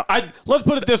 I don't know. Let's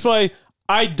put it this way.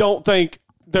 I don't think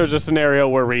there's a scenario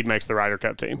where Reed makes the Ryder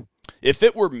Cup team. If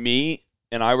it were me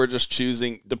and I were just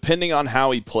choosing, depending on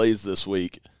how he plays this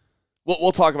week,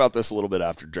 we'll talk about this a little bit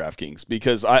after DraftKings,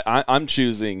 because I'm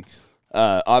choosing,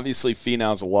 obviously,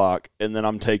 Finau's a lock, and then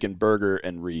I'm taking Berger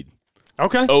and Reed.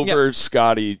 Okay. Over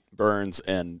Scotty, Burns,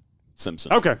 and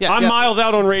Simpson. Okay. I'm miles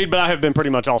out on Reed, but I have been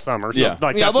pretty much all summer. So that's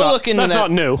not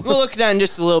new. We'll look at that in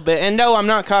just a little bit. And no, I'm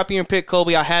not copying your pick,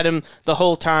 Colby. I had him the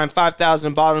whole time.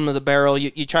 5,000, bottom of the barrel.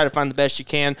 You try to find the best you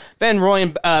can. Van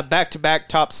Rooyen, back-to-back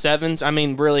top sevens. I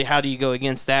mean, really, how do you go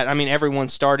against that? I mean,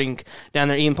 everyone's starting down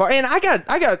there even par. And I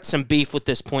got some beef with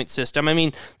this point system. I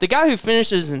mean, the guy who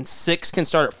finishes in 6 can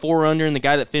start at 4 under, and the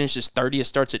guy that finishes 30th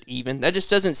starts at even. That just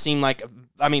doesn't seem like,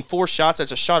 4 shots,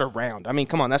 that's a shot a round. I mean,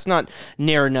 come on, that's not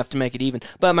near enough to make it even.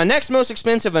 But my next most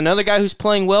expensive, another guy who's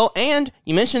playing well, and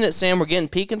you mentioned it, Sam, we're getting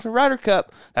peaking for Ryder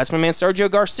Cup. That's my man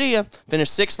Sergio Garcia.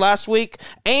 Finished 6th last week.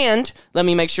 And let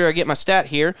me make sure I get my stat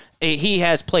here. He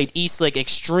has played Eastlake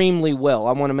extremely well.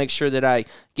 I want to make sure that I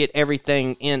get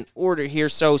everything in order here.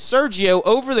 So Sergio,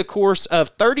 over the course of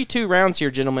 32 rounds here,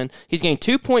 gentlemen, he's gained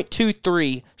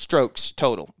 2.23 strokes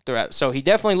total throughout. So he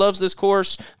definitely loves this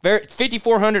course.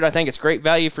 5,400, I think it's great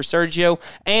value for Sergio.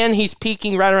 And he's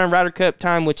peaking right around Ryder Cup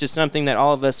time, which is something that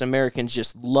all of us Americans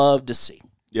just love to see.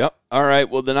 Yep. All right.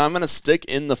 Well, then I'm going to stick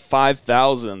in the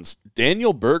 5,000s.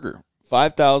 Daniel Berger.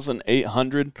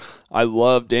 5,800. I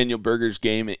love Daniel Berger's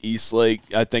game at Eastlake.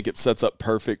 I think it sets up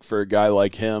perfect for a guy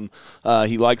like him.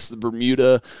 He likes the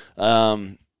Bermuda.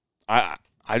 I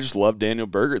just love Daniel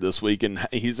Berger this week, and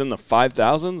he's in the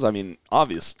 5,000s. I mean,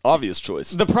 obvious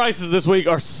choice. The prices this week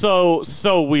are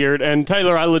so weird. And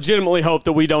Taylor, I legitimately hope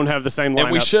that we don't have the same lineup,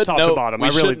 and we should top note, to bottom. I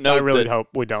really hope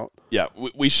we don't. Yeah,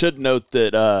 we should note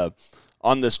that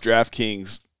on this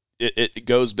DraftKings, it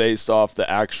goes based off the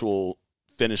actual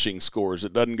finishing scores.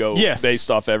 It doesn't go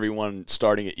based off everyone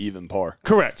starting at even par.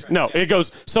 Correct. No, it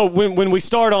goes. So when we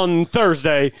start on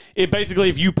Thursday, it basically,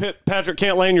 if you put Patrick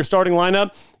Cantlay in your starting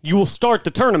lineup, you will start the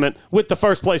tournament with the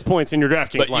first place points in your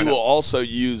DraftKings lineup. But you will also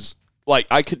use, like,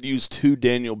 I could use 2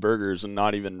 Daniel Bergers and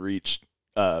not even reach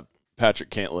Patrick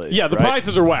Cantlay. Yeah, the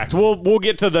prices are whacked. We'll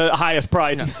get to the highest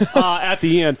price at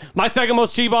the end. My second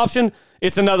most cheap option,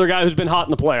 it's another guy who's been hot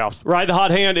in the playoffs. Right, the hot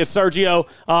hand is Sergio.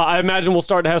 I imagine we'll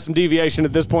start to have some deviation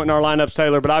at this point in our lineups,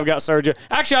 Taylor, but I've got Sergio.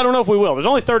 Actually, I don't know if we will. There's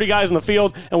only 30 guys in the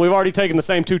field, and we've already taken the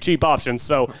same 2 cheap options.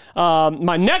 So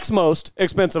my next most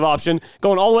expensive option,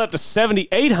 going all the way up to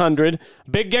 7,800,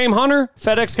 Big Game Hunter,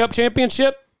 FedEx Cup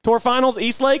Championship, Tour Finals,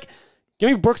 Eastlake. Give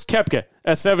me Brooks Koepka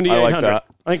at 7,800. I like that.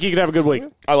 I think he could have a good week.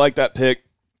 I like that pick.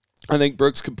 I think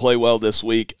Brooks could play well this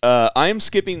week. I am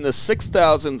skipping the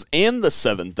 6,000s and the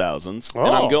 7,000s,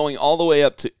 and I'm going all the way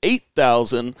up to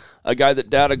 8,000, a guy that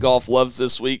Data Golf loves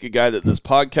this week, a guy that this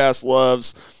podcast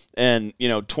loves, and,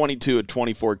 22 of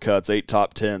 24 cuts, 8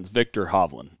 top 10s, Victor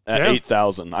Hovland at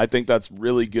 8,000. I think that's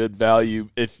really good value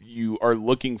if you are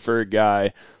looking for a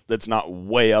guy that's not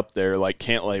way up there, like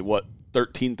Cantlay,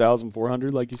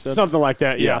 13,400, like you said? Something like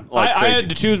that, yeah. I had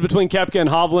to choose between Koepka and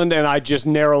Hovland, and I just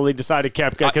narrowly decided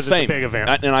Koepka because it's a big event.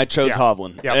 And I chose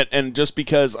Hovland. Yep. And just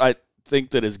because I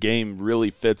think that his game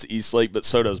really fits Eastlake, but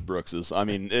so does Brooks's. I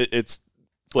mean, it's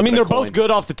they're both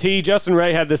good off the tee. Justin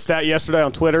Ray had this stat yesterday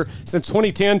on Twitter. Since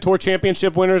 2010, Tour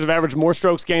Championship winners have averaged more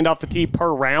strokes gained off the tee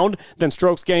per round than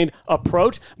strokes gained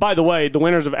approach. By the way, the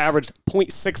winners have averaged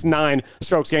 0.69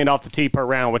 strokes gained off the tee per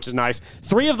round, which is nice.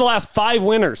 3 of the last 5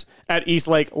 winners at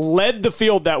Eastlake led the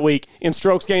field that week in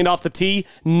strokes gained off the tee.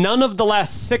 None of the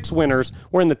last 6 winners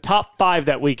were in the top 5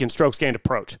 that week in strokes gained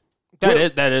approach.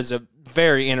 That is a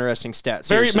very interesting stat.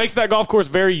 It makes that golf course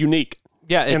very unique.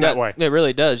 Yeah, in that way. It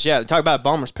really does. Yeah, talk about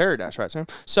Bomber's Paradise, right, Sam?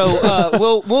 So,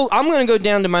 I'm going to go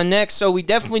down to my next. So we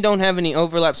definitely don't have any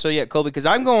overlap. So yet, Colby, because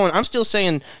I'm still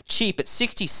saying cheap at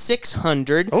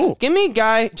 6,600. Oh, give me a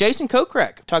guy, Jason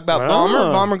Kokrak. Talk about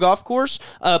Bomber Golf Course.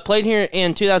 Played here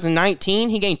in 2019.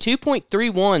 He gained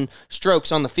 2.31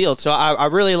 strokes on the field. So I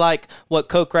really like what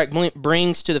Kokrak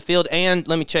brings to the field. And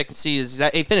let me check and see.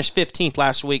 He finished 15th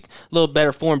last week. A little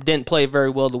better form. Didn't play very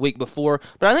well the week before.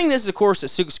 But I think this is a course that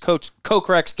suits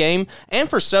Kokrak's game. And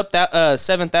for sub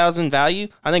 7,000 value,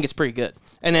 I think it's pretty good.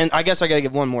 And then I guess I got to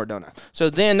give one more, don't I? So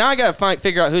then now I got to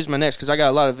figure out who's my next because I got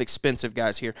a lot of expensive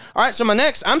guys here. All right, so my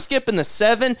next, I'm skipping the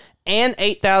 7 and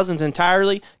 8,000s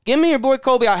entirely. Give me your boy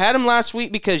Colby. I had him last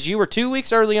week because you were 2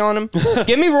 weeks early on him.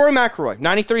 Give me Rory McIlroy,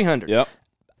 9,300. Yep.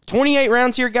 28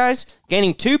 rounds here, guys,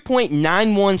 gaining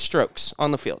 2.91 strokes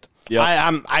on the field.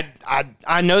 Yep.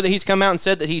 I know that he's come out and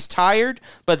said that he's tired,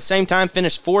 but at the same time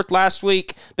finished 4th last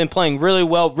week, been playing really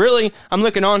well. Really, I'm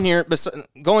looking on here, but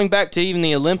going back to even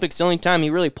the Olympics, the only time he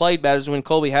really played bad is when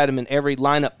Colby had him in every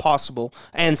lineup possible,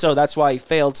 and so that's why he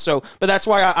failed. So, but that's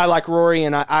why I like Rory,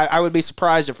 and I would be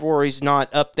surprised if Rory's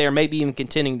not up there, maybe even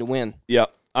contending to win.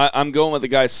 Yep. I'm going with a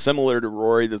guy similar to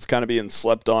Rory that's kind of being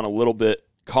slept on a little bit.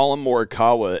 Colin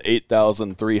Morikawa,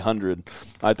 8,300.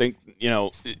 I think,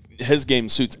 his game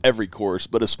suits every course,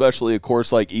 but especially a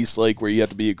course like East Lake where you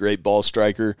have to be a great ball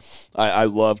striker. I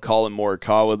love Colin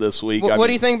Morikawa this week. What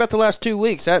do you think about the last 2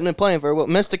 weeks? Haven't been playing very well.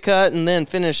 Missed a cut and then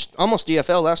finished almost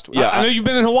DFL last week. Yeah, I know you've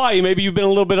been in Hawaii. Maybe you've been a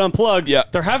little bit unplugged. Yeah.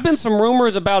 There have been some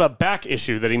rumors about a back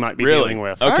issue that he might be dealing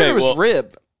with. I heard it was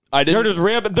rib. I didn't. Heard his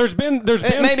rib. There's been maybe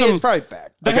some, it's probably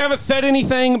back. They haven't said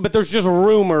anything, but there's just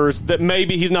rumors that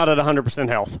maybe he's not at 100%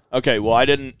 health. Okay, well,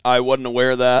 I wasn't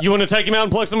aware of that. You want to take him out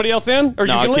and plug somebody else in, or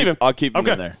no, you can leave him? I'll keep him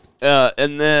in there.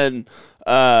 And then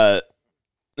I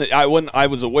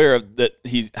was aware of that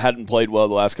he hadn't played well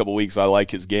the last couple of weeks. I like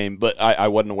his game, but I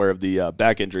wasn't aware of the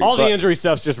back injury. All the injury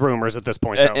stuff's just rumors at this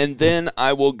point. And then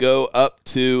I will go up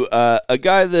to a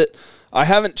guy that I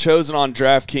haven't chosen on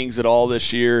DraftKings at all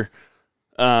this year.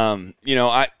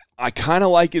 I kind of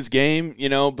like his game,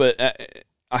 but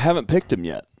I haven't picked him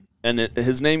yet. And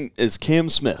his name is Cam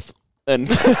Smith. And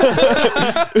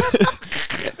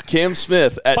Cam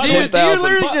Smith at 10,000. You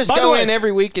literally just go in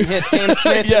every week and hit Cam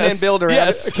Smith and then build around.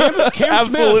 Yes,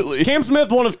 absolutely. Cam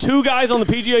Smith, one of 2 guys on the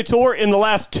PGA Tour in the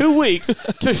last 2 weeks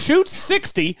to shoot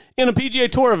 60 in a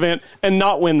PGA Tour event and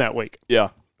not win that week. Yeah.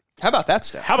 How about that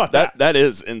stuff? How about that? That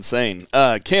is insane.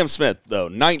 Cam Smith, though,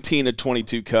 19 of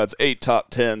 22 cuts, 8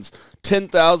 top 10s,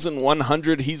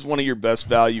 10,100. He's one of your best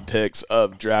value picks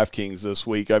of DraftKings this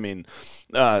week. I mean,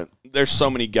 there's so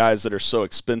many guys that are so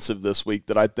expensive this week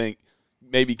that I think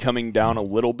maybe coming down a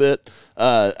little bit.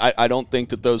 I don't think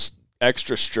that those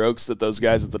extra strokes that those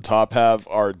guys at the top have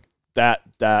are that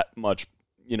much,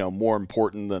 more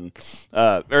important than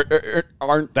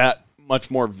aren't that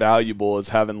much more valuable as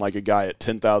having like a guy at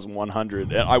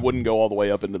 10,100. I wouldn't go all the way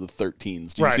up into the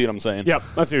 13s. Do you see what I'm saying? Yep,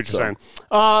 I see what you're saying.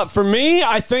 For me,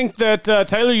 I think that,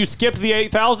 Taylor, you skipped the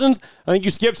 8,000s. I think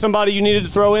you skipped somebody you needed to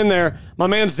throw in there. My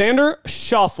man, Xander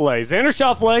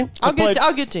Schauffele.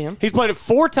 I'll get to him. He's played it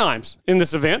 4 times in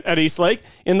this event at East Lake.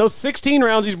 In those 16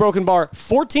 rounds, he's broken par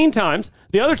 14 times.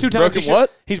 The other 2 times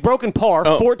he's broken par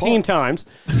 14 times.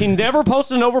 He never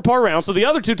posted an over par round, so the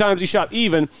other 2 times he shot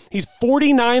even. He's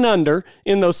 49 under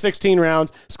in those 16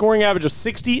 rounds, scoring average of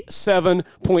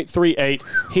 67.38.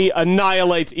 He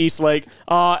annihilates East Lake.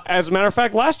 As a matter of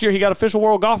fact, last year he got official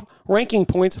World Golf ranking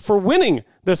points for winning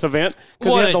this event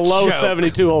because he had the low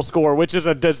 72-hole score, which is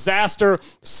a disaster,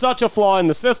 such a flaw in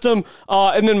the system.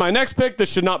 And then my next pick, this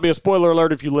should not be a spoiler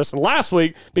alert if you listened last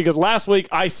week, because last week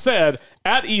I said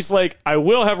at East Lake I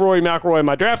will have Rory McIlroy in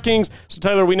my DraftKings. So,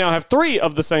 Taylor, we now have 3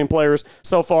 of the same players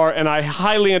so far, and I'm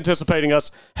highly anticipating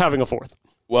us having a 4th.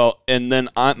 Well, and then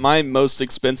my most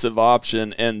expensive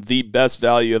option and the best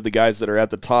value of the guys that are at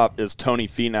the top is Tony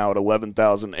Finau at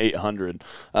 11,800.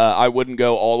 I wouldn't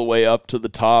go all the way up to the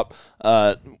top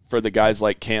for the guys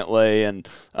like Cantlay and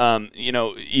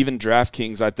even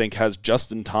DraftKings. I think has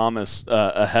Justin Thomas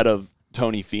ahead of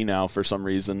Tony Finau for some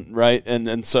reason, right?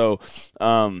 And so.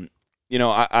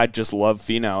 I just love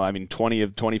Finau. I mean, 20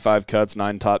 of 25 cuts,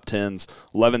 9 top 10s,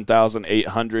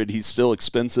 11,800. He's still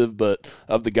expensive, but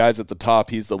of the guys at the top,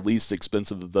 he's the least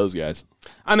expensive of those guys.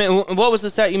 I mean, what was the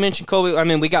stat you mentioned, Colby? I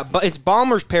mean, it's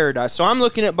Bomber's Paradise. So I'm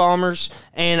looking at Bombers,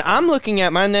 and I'm looking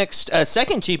at my next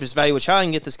second cheapest value, which how I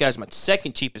can get this guy as my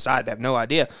second cheapest, I have no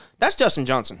idea. That's Justin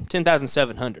Johnson,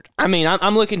 10,700. I mean,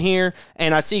 I'm looking here,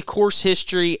 and I see course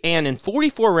history, and in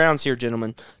 44 rounds here,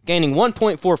 gentlemen, gaining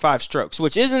 1.45 strokes,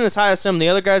 which isn't as high as some of the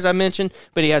other guys I mentioned,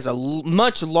 but he has a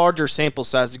much larger sample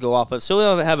size to go off of, so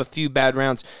he'll have a few bad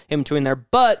rounds in between there.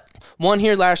 But won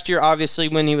here last year, obviously,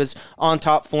 when he was on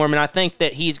top form, and I think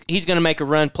that he's going to make a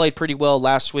run. Played pretty well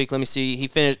last week. Let me see. He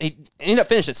ended up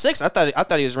finishing 6th. I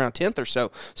thought he was around 10th or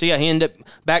so. So yeah, he ended up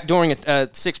backdooring a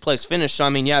 6th place finish. So I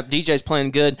mean, yeah, DJ's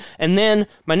playing good. And then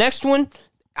my next one,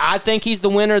 I think he's the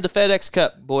winner of the FedEx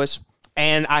Cup, boys.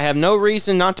 And I have no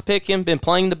reason not to pick him. Been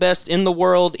playing the best in the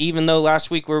world, even though last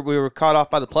week we were caught off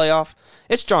by the playoff.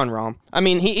 It's Jon Rahm. I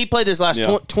mean, he played his last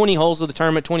 20 holes of the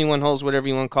tournament, 21 holes, whatever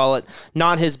you want to call it.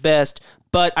 Not his best,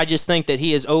 but I just think that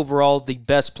he is overall the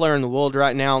best player in the world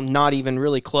right now, not even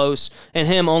really close. And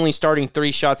him only starting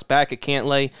 3 shots back at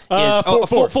Cantlay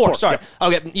is... Four. Sorry. Yeah.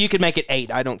 Okay, you could make it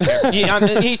 8. I don't care.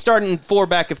 He's starting 4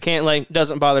 back of Cantlay.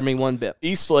 Doesn't bother me one bit.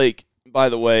 Eastlake, by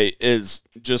the way, is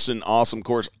just an awesome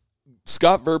course.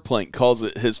 Scott Verplank calls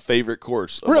it his favorite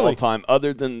course of all time.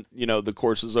 Other than, the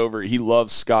courses over, he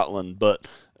loves Scotland, but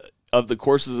of the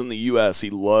courses in the U.S., he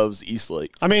loves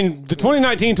Eastlake. I mean, the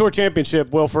 2018 Tour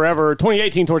Championship will forever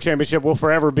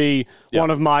be one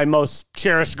of my most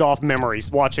cherished golf memories,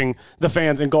 watching the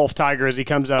fans engulf Tiger as he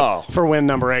comes up for win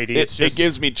number 80. It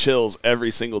gives me chills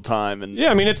every single time. And yeah,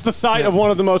 I mean, it's the site of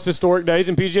one of the most historic days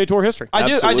in PGA Tour history.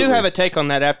 I do have a take on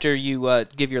that after you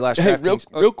give your last DraftKings.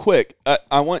 Real quick,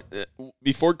 I want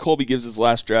before Colby gives his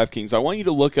last DraftKings, I want you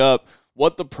to look up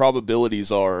what the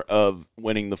probabilities are of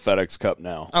winning the FedEx Cup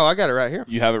now. Oh, I got it right here.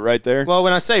 You have it right there? Well,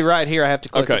 when I say right here, I have to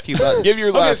click a few buttons. Give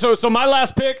your last. Okay, so my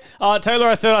last pick, Taylor,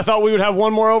 I said I thought we would have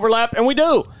one more overlap, and we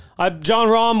do. Jon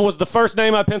Rahm was the first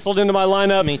name I penciled into my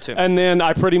lineup. Me too. And then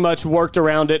I pretty much worked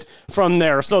around it from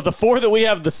there. So the 4 that we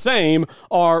have the same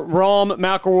are Rahm,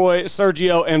 McIlroy,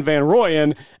 Sergio, and Van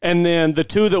Rooyen. And then the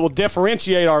 2 that will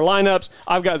differentiate our lineups,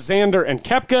 I've got Xander and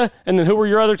Koepka. And then who were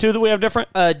your other 2 that we have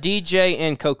different? DJ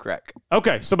and Kokrak.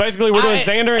 Okay, so basically we're doing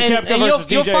Xander and Koepka versus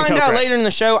DJ and Kokrak. You'll find out later in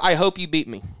the show. I hope you beat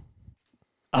me.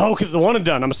 Oh, because the one and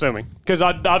done, I'm assuming. Because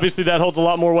obviously that holds a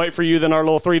lot more weight for you than our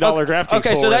little $3 DraftKings.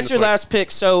 Okay, so that's your last pick.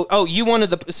 So, you wanted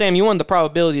the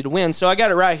probability to win. So I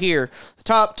got it right here.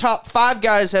 Top 5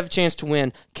 guys have a chance to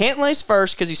win. Cantlay's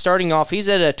first because he's starting off. He's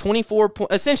at a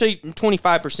essentially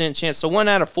 25% chance. So 1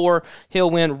 out of 4 he'll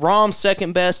win. Rahm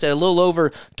second best at a little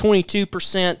over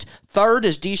 22%. Third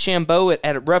is DeChambeau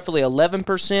at roughly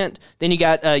 11%. Then you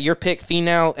got your pick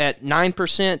Finau at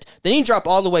 9%. Then you drop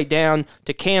all the way down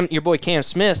to your boy Cam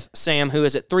Smith, Sam, who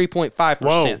is at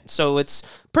 3.5%. So it's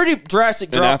pretty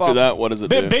drastic drop off. And after that, what does it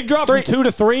do? Big drop from 2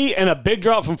 to 3 and a big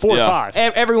drop from 4 to 5.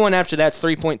 Everyone after that's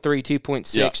 3.3, 2.6,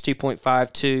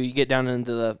 2.5, 2. You get down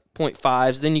into the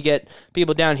 0.5s. Then you get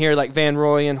people down here like Van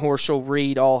Rooyen, Horschel,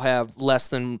 Reed all have less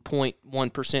than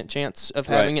 0.1% chance of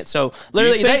having it. So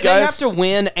literally they have to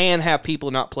win and have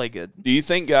people not play good. Do you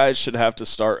think guys should have to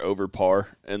start over par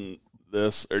in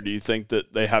this, or do you think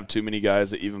that they have too many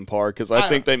guys at even par? Because I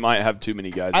think they might have too many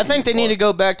guys. I think they need to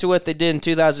go back to what they did in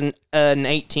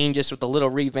 2018, just with a little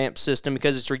revamped system,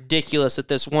 because it's ridiculous that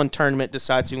this one tournament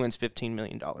decides who wins $15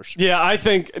 million. Yeah, I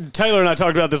think Taylor and I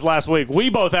talked about this last week. We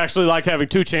both actually liked having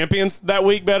 2 champions that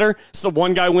week better. So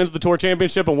one guy wins the Tour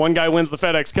Championship and one guy wins the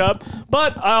FedEx Cup.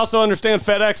 But I also understand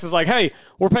FedEx is like, hey,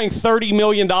 we're paying $30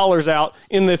 million out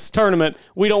in this tournament.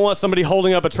 We don't want somebody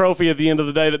holding up a trophy at the end of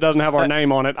the day that doesn't have our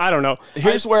name on it. I don't know.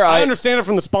 Here's where I understand it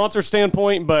from the sponsor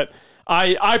standpoint, but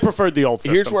I preferred the old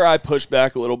system. Here's where I push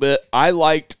back a little bit. I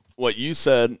liked what you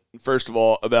said, first of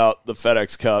all, about the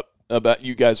FedEx Cup, about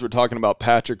you guys were talking about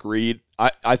Patrick Reed.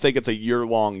 I think it's a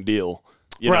year-long deal,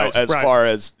 far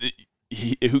as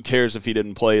who cares if he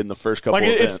didn't play in the first couple of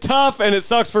events. It's tough, and it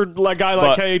sucks for a guy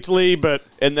like KH Lee, but...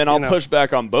 And then I'll push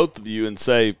back on both of you and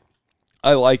say,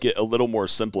 I like it a little more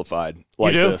simplified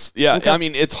like this. Yeah, okay. I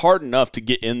mean, it's hard enough to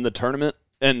get in the tournament,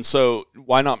 and so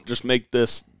why not just make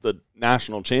this the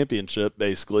national championship,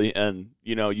 basically, and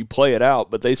you play it out,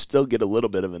 but they still get a little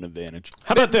bit of an advantage.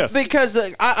 How about this?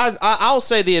 Because I'll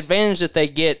say the advantage that they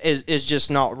get is just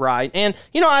not right. And,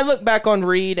 I look back on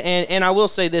Reed, and I will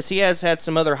say this. He has had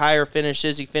some other higher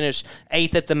finishes. He finished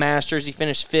 8th at the Masters. He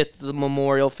finished 5th at the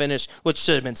Memorial finish, which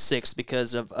should have been 6th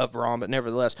because of Rahm, but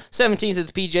nevertheless, 17th at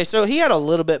the PGA. So he had a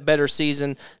little bit better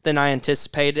season than I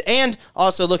anticipated. And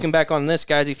also looking back on this,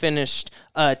 guys, he finished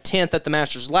 10th at the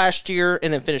Masters last year,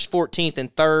 and then finished 14th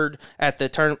and 3rd at the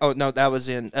turn. Oh, no, that was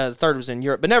in the 3rd was in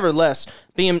Europe, but nevertheless,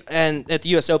 and at the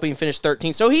U.S. Open he finished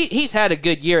 13th. So he's had a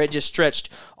good year. It just stretched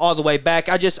all the way back.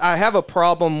 I have a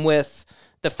problem with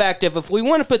the fact of if we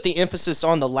want to put the emphasis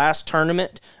on the last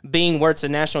tournament being where it's a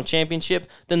national championship,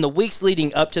 then the weeks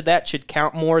leading up to that should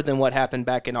count more than what happened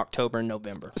back in October and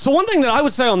November. So one thing that I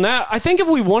would say on that, I think if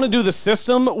we want to do the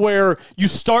system where you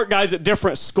start guys at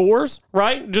different scores,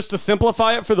 right, just to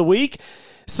simplify it for the week.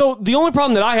 So the only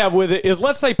problem that I have with it is,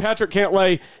 let's say Patrick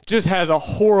Cantlay just has a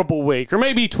horrible week, or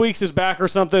maybe he tweaks his back or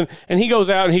something, and he goes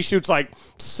out and he shoots like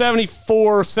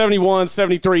 74, 71,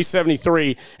 73,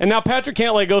 73. And now Patrick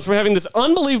Cantlay goes from having this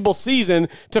unbelievable season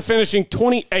to finishing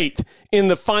 28th in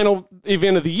the final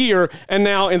event of the year. And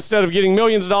now instead of getting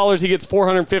millions of dollars, he gets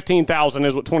 $415,000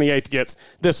 is what 28th gets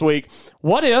this week.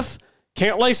 What if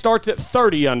Cantlay starts at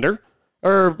 30 under?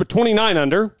 Or 29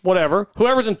 under, whatever.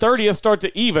 Whoever's in 30th starts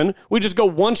at even. We just go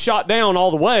one shot down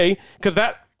all the way, because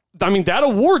that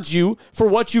awards you for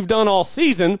what you've done all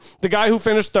season. The guy who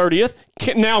finished 30th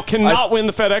cannot win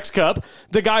the FedEx Cup.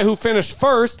 The guy who finished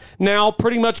first now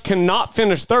pretty much cannot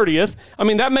finish 30th. I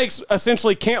mean, that makes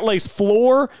essentially Cantlay's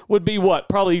floor would be what?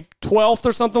 Probably 12th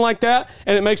or something like that.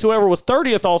 And it makes whoever was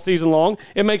 30th all season long,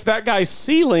 it makes that guy's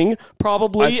ceiling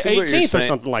probably 18th or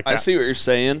something like that. I see what you're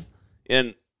saying.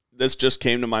 And this just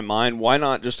came to my mind. Why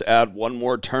not just add one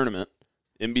more tournament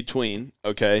in between,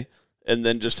 okay, and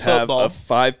then just have a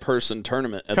 5-person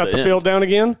tournament at the end. Cut the field down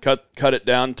again? Cut it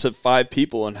down to 5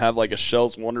 people and have like a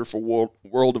Shell's Wonderful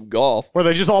World of Golf. Where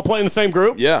they just all play in the same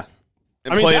group? Yeah.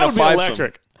 And that would be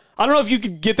electric. I don't know if you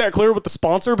could get that clear with the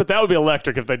sponsor, but that would be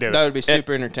electric if they did it. That would be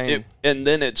super entertaining. And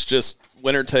then it's just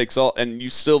winner takes all, and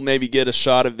you still maybe get a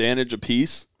shot advantage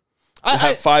apiece. I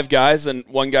have 5 guys, and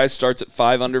one guy starts at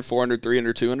 5 under, 4 under, 3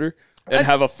 under, 2 under, and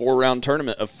have a 4-round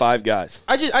tournament of 5 guys.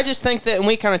 I just think that, and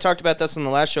we kind of talked about this on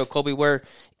the last show, Colby, where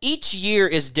each year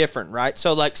is different, right?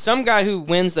 So, like, some guy who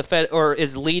wins the Fed or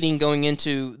is leading going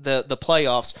into the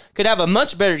playoffs could have a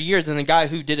much better year than the guy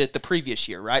who did it the previous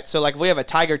year, right? So, like, if we have a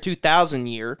Tiger 2000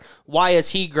 year, why is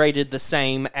he graded the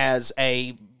same as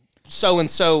a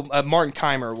so-and-so, Martin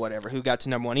Keimer or whatever, who got to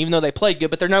number 1, even though they played good,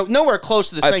 but they're nowhere close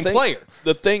to the same player.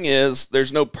 The thing is,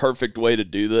 there's no perfect way to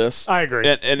do this. I agree.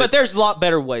 But there's a lot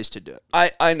better ways to do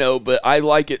it. I know, but I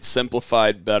like it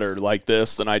simplified better like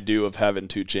this than I do of having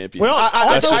 2 champions. Well,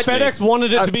 also FedEx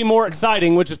wanted it to be more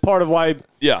exciting, which is part of why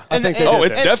I think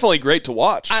it's definitely great to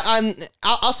watch.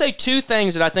 I'll say 2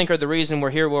 things that I think are the reason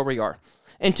we're here where we are.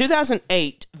 In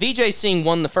 2008, Vijay Singh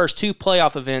won the first 2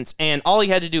 playoff events, and all he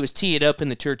had to do was tee it up in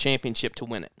the Tour Championship to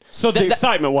win it. So the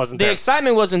excitement wasn't there. The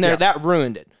excitement wasn't there. Yeah. That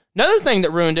ruined it. Another thing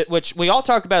that ruined it, which we all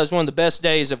talk about as one of the best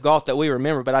days of golf that we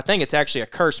remember, but I think it's actually a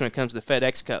curse when it comes to the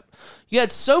FedEx Cup. You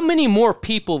had so many more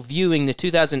people viewing the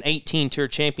 2018 Tour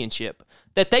Championship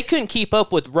that they couldn't keep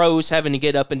up with Rose having to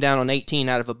get up and down on 18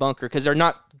 out of a bunker because they're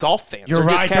not golf fans. You're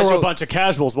right. There were a bunch of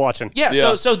casuals watching.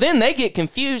 Yeah. So then they get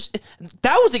confused.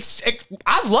 That was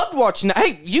I loved watching that.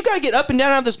 Hey, you got to get up and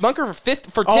down out of this bunker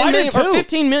for $10 million or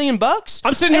 $15 million bucks.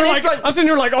 I'm sitting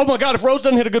here like, oh my God, if Rose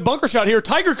doesn't hit a good bunker shot here,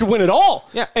 Tiger could win it all.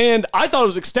 Yeah. And I thought it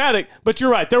was ecstatic. But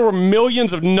you're right. There were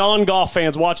millions of non-golf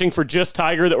fans watching for just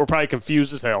Tiger that were probably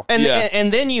confused as hell.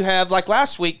 And then you have, like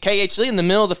last week, KH Lee in the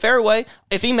middle of the fairway.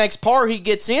 If he makes par, he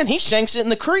gets in. He shanks it in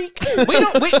the creek.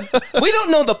 We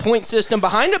don't know the point system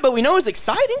behind it, but we know it's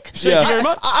exciting. Thank you very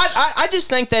much. I just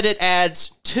think that it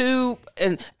adds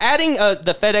and adding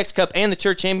the FedEx Cup and the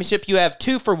Tour Championship, you have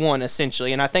 2 for 1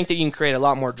 essentially, and I think that you can create a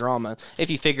lot more drama if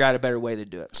you figure out a better way to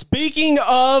do it. Speaking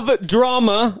of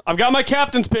drama, I've got my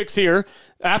captain's picks here.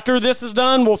 After this is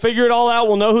done, we'll figure it all out.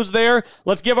 We'll know who's there.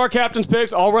 Let's give our captain's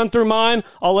picks. I'll run through mine.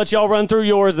 I'll let y'all run through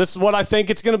yours. This is what I think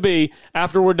it's going to be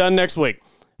after we're done next week.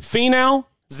 Finau,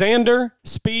 Xander,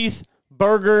 Spieth,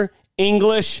 Berger,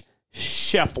 English,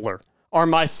 Scheffler are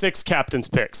my 6 captain's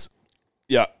picks.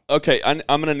 Yeah. Okay. I'm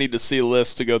going to need to see a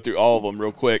list to go through all of them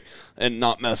real quick and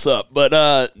not mess up.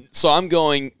 But so I'm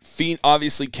going.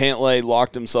 Obviously, Cantlay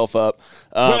locked himself up.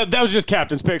 Well, that was just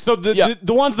captain's picks. So the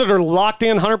ones that are locked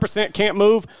in, 100% can't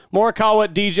move: Morikawa,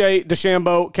 DJ,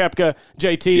 DeChambeau, Koepka,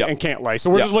 JT, and Cantlay. So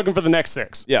we're just looking for the next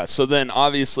 6. Yeah. So then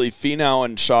obviously Finau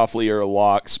and Schauffele are a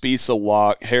lock. Spieth's a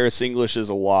lock. Harris English is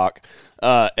a lock.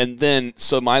 And then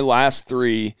so my last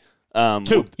 3.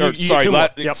 2.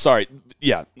 Sorry.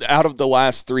 Yeah. Out of the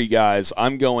last 3 guys,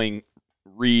 I'm going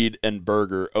Reed and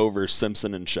Berger over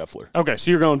Simpson and Scheffler. Okay, so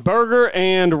you're going Berger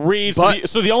and Reed.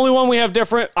 So the only one we have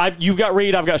different, you've got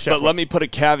Reed, I've got Scheffler. But let me put a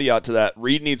caveat to that.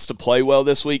 Reed needs to play well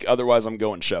this week. Otherwise, I'm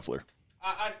going Scheffler.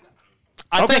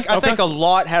 I think a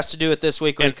lot has to do with this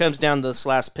week when it comes down to this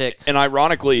last pick. And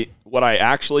ironically, what I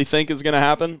actually think is going to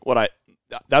happen,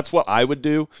 that's what I would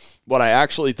do. What I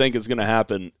actually think is going to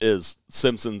happen is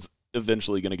Simpson's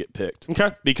eventually going to get picked.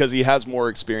 Okay. Because he has more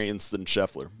experience than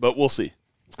Scheffler. But we'll see.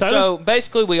 So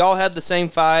basically, we all had the same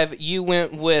 5. You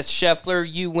went with Scheffler.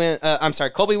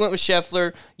 Colby went with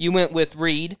Scheffler. You went with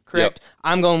Reed, correct? Yep.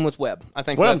 I'm going with Webb. I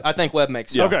think Webb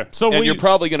makes sense. Okay, so you're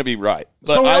probably going to be right.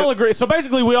 But so we all agree. So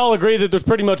basically, we all agree that there's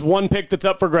pretty much one pick that's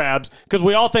up for grabs because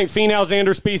we all think Finau, Xander,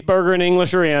 Spieth, Berger, and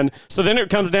English are in. So then it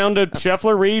comes down to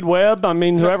Scheffler, Reed, Webb. I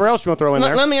mean, whoever else you want to throw in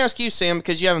there. Let me ask you, Sam,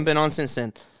 because you haven't been on since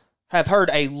then. Have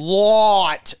heard a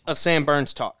lot of Sam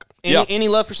Burns talk. Any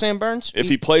love for Sam Burns? If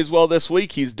he plays well this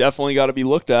week, he's definitely got to be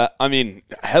looked at. I mean,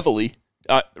 heavily.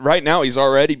 Right now, he's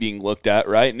already being looked at,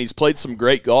 right? And he's played some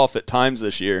great golf at times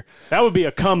this year. That would be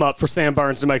a come-up for Sam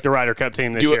Burns to make the Ryder Cup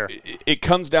team this year. It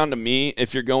comes down to me.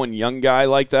 If you're going young guy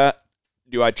like that,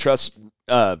 do I trust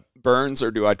Burns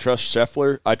or do I trust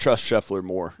Scheffler? I trust Scheffler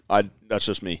more. That's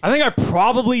just me. I think I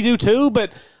probably do too,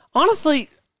 but honestly,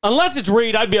 unless it's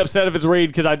Reed, I'd be upset if it's Reed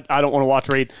because I don't want to watch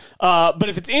Reed. But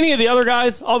if it's any of the other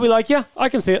guys, I'll be like, yeah, I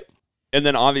can see it. And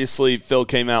then obviously Phil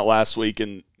came out last week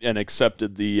and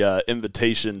accepted the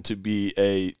invitation to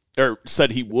be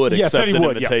said he would accept an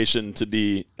invitation to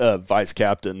be vice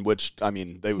captain, which, I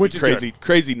mean, they would be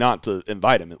crazy not to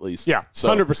invite him at least. Yeah,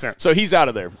 100%. So he's out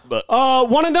of there. But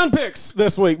one and done picks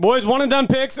this week, boys. One and done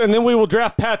picks, and then we will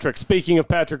draft Patrick. Speaking of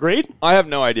Patrick Reed. I have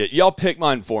no idea. Y'all pick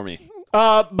mine for me.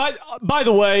 By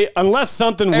the way, unless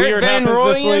something weird happens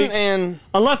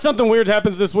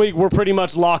this week, we're pretty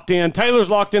much locked in. Taylor's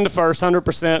locked into first,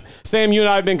 100%. Sam, you and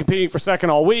I have been competing for second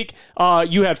all week.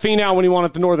 You had Finau when he won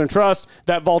at the Northern Trust.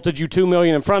 That vaulted you $2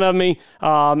 million in front of me,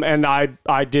 and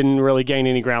I didn't really gain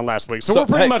any ground last week. So we're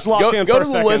pretty much locked in. Go to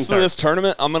the list of this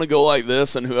tournament. I'm going to go like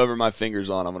this, and whoever my finger's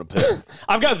on, I'm going to pick.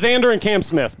 I've got Xander and Cam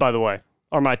Smith, by the way,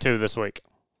 are my 2 this week.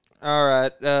 All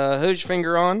right. Who's your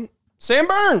finger on? Sam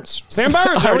Burns. Sam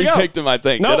Burns. I already picked him, I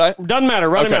think. Nope, did I? Doesn't matter.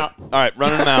 Run him out. All right,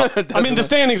 running him out. I mean, the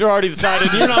standings are already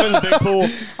decided. You're not in the big pool.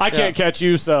 I can't catch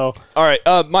you, so. All right,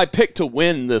 my pick to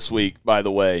win this week, by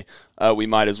the way, we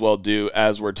might as well do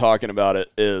as we're talking about it,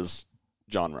 is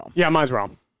John Rahm. Yeah, mine's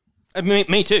Rahm.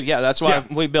 Me too. Yeah, that's why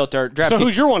we built our draft. So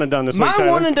who's your one and done this week, My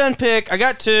one and done pick, I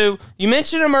got 2. You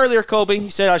mentioned him earlier, Colby. You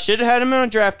said I should have had him on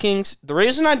DraftKings. The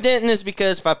reason I didn't is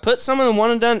because if I put someone in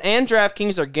one and done and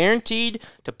DraftKings, they're guaranteed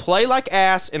to play like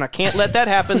ass, and I can't let that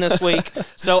happen this week.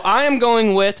 So I am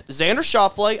going with Xander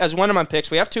Schauffele as one of my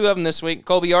picks. We have 2 of them this week.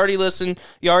 Colby, you already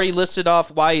listed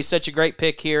off why he's such a great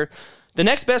pick here. The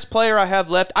next best player I have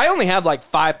left, I only have like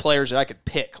 5 players that I could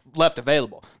pick left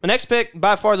available. My next pick,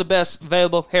 by far the best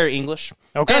available, Harry English.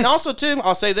 Okay. And also, too,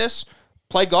 I'll say this.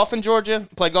 Played golf in Georgia.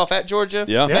 Played golf at Georgia.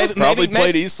 Yeah. Probably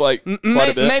played Eastlake quite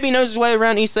a bit. Maybe knows his way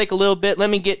around Eastlake a little bit. Let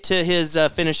me get to his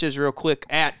finishes real quick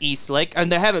at Eastlake. And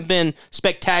they haven't been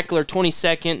spectacular.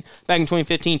 22nd back in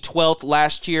 2015, 12th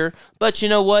last year. But you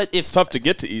know what? It's tough to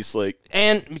get to Eastlake.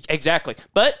 And exactly.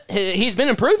 But he's been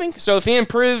improving. So if he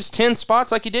improves 10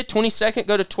 spots like he did, 22nd,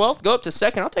 go to 12th, go up to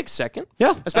second, I'll take second.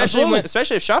 Yeah, especially if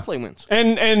Schauffele wins.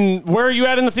 And where are you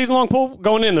at in the season-long pool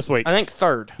going in this week? I think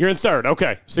 3rd. You're in 3rd.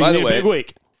 Okay. So you need a big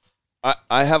week.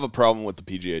 I have a problem with the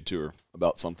PGA Tour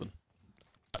about something.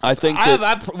 I think I have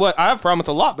a problem with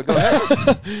a lot, but go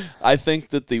ahead. I think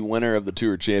that the winner of the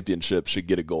Tour Championship should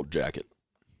get a gold jacket.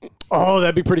 Oh,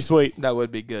 that'd be pretty sweet. That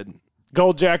would be good.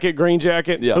 Gold jacket, green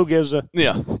jacket. Yeah. Who gives a?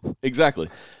 Yeah, exactly.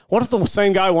 What if the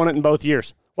same guy won it in both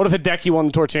years? What if Hideki won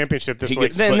the Tour Championship this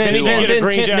week? Then he can get a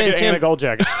green jacket and a gold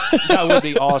jacket. That would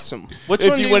be awesome.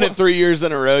 If you win it 3 years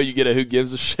in a row, you get a who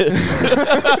gives a shit.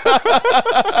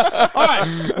 All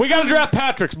right, we got to draft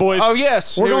Patrick's, boys. Oh,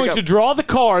 yes. We're going to draw the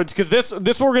cards because this is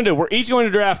what we're going to do. We're each going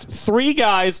to draft 3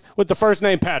 guys with the first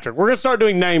name Patrick. We're going to start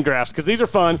doing name drafts because these are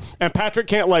fun, and Patrick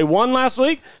can't lay 1 last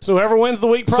week, so whoever wins the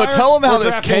week prior, so tell them how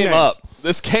this came names. up.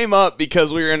 This came up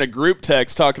because we were in a group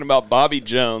text talking about Bobby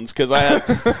Jones because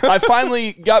I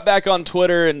finally got back on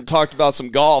Twitter and talked about some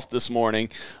golf this morning,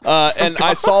 and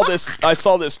I saw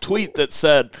this tweet that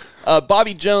said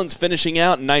Bobby Jones finishing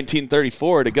out in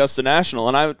 1934 at Augusta National,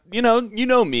 and you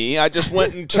know me, I just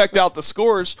went and checked out the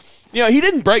scores. You know, he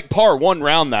didn't break par 1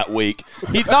 round that week.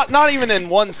 He not even in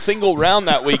 1 single round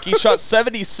that week. He shot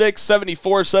 76,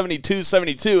 74, 72,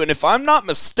 72, and if I'm not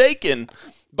mistaken,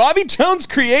 Bobby Jones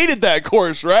created that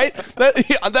course, right?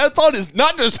 That's on his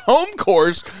not just home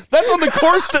course. That's on the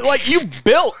course that you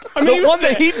built. The one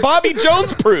that Bobby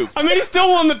Jones proved. I mean, he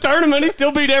still won the tournament. He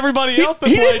still beat everybody else that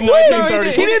he played in didn't 1930.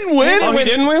 He didn't win. Oh, he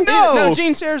didn't win? No,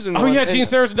 Gene Sarazen won. Oh, yeah, Gene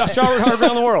Sarazen shot hard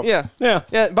around the world. Yeah.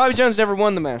 Bobby Jones never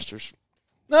won the Masters.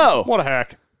 No. What a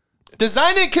hack.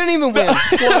 Design it, couldn't even win.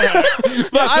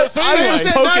 But I was just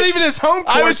not poking, even his home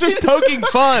court. I was just poking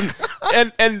fun,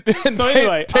 and So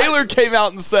anyway, Taylor came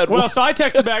out and said, Well, so I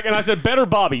texted back and I said, better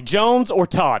Bobby, Jones or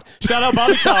Todd. Shout out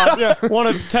Bobby Todd, one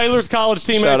of Taylor's college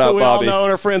teammates Shout that out we Bobby. all know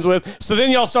and are friends with. So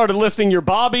then y'all started listing your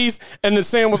Bobbies, and then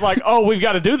Sam was like, oh, we've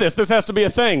got to do this. This has to be a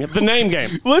thing. The name game.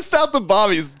 list out the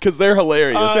Bobbies because they're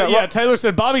hilarious. Taylor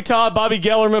said Bobby Todd, Bobby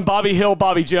Gellerman, Bobby Hill,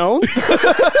 Bobby Jones.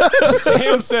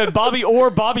 Sam said Bobby Orr,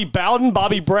 Bobby Bowden,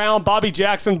 Bobby Brown, Bobby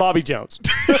Jackson, Bobby Jones.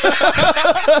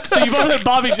 So you both had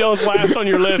Bobby Jones last on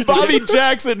your list. Bobby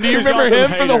Jackson, do you There's remember also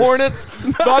him for the haters.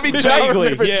 Hornets? Bobby Vaguely,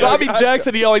 Jackson. yes. Bobby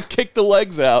Jackson, he always kicked the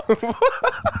legs out.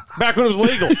 Back when it was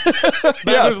legal.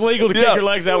 When it was legal to kick your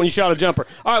legs out when you shot a jumper.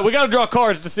 All right, we got to draw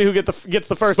cards to see who gets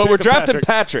the first But pick we're of drafting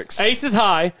Patrick's. Patrick's. Ace is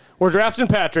high. We're drafting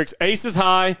Patrick's. Ace is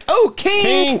high. Oh,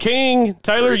 King. King.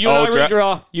 Taylor, you and I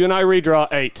redraw. You and I redraw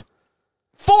 8.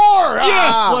 4.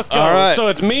 Yes, let's go. All right. So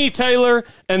it's me, Taylor,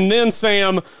 and then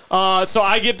Sam. So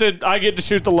I get to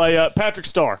shoot the layup. Patrick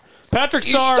Starr. Patrick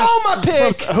Starr. stole my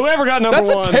pick. Whoever got number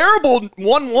That's 1. a terrible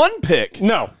 1-1 pick.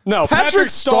 No. Patrick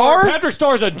Starr? Patrick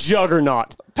Starr's a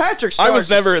juggernaut. Patrick Starr. I was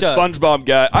never a SpongeBob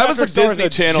guy. I was a Patrick Starr's Disney a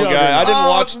Channel juggernaut. guy. I didn't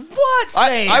watch. What?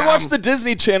 Sam? I watched the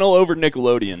Disney Channel over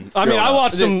Nickelodeon. I mean, growing I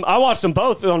up. watched them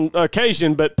both on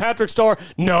occasion, but Patrick Starr.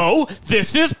 No,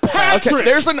 this is Patrick. Okay,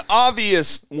 there's an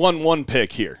obvious 1-1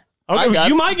 pick here. Okay,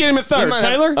 you might get him at third. might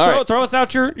have- Taylor, All right. throw us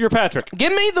out your Patrick.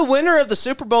 Give me the winner of the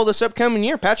Super Bowl this upcoming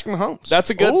year, Patrick Mahomes. That's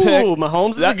a good Ooh, pick.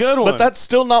 Mahomes is a good one. But that's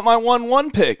still not my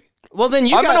 1-1 pick. Well, then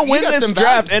I'm going to win this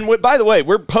draft. And by the way,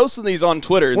 we're posting these on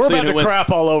Twitter. And We're seeing about who to wins. crap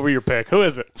all over your pick. Who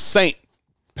is it? Saint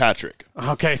Patrick.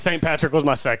 Okay, St. Patrick was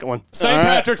my second one. St. All right.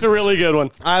 Patrick's a really good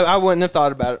one. I wouldn't have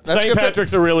thought about it. That's St. good pick.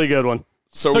 Patrick's a really good one.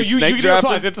 So we you snake can do it drafting?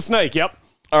 twice. It's a snake. Yep.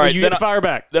 All so right, you then get to fire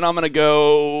back. Then I'm going to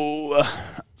go.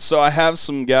 So I have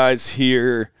some guys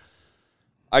here.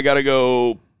 I got to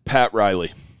go Pat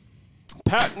Riley.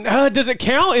 Does it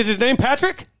count? Is his name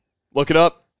Patrick? Look it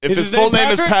up. If Is his his full name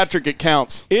name is Patrick? Patrick, it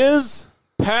counts. Is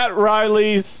Pat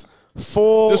Riley's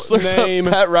full Just look name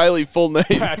up Pat Riley full name.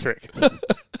 Patrick?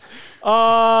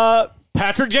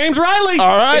 Patrick James Riley.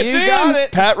 All right, You got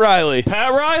it. Pat Riley.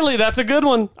 Pat Riley. That's a good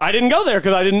one. I didn't go there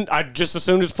because I just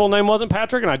assumed his full name wasn't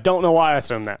Patrick, and I don't know why I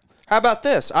assumed that. How about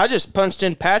this? I just punched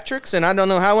in Patrick's, and I don't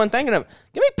know how I'm thinking of it.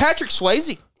 Give me Patrick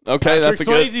Swayze. Okay, that's a Patrick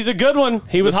good. Swayze's a good one.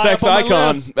 He was The high sex up on my icon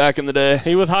list. back in the day.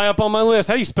 He was high up on my list.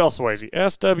 How do you spell Swayze?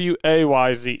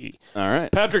 Swayze. All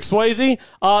right. Patrick Swayze.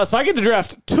 So I get to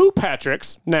draft 2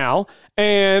 Patricks now,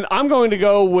 and I'm going to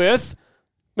go with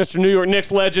Mr. New York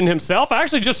Knicks legend himself. I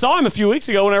actually just saw him a few weeks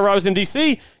ago whenever I was in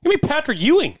D.C. Give me Patrick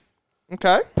Ewing.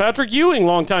 Okay. Patrick Ewing,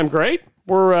 longtime great.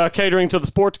 We're catering to the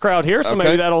sports crowd here, so Okay.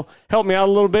 maybe that'll help me out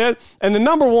a little bit. And the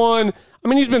number 1, I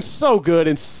mean, he's been so good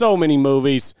in so many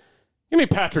movies. Give me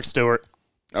Patrick Stewart.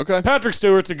 Okay. Patrick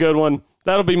Stewart's a good one.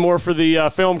 That'll be more for the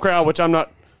film crowd, which I'm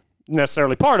not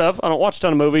necessarily part of. I don't watch a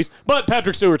ton of movies, but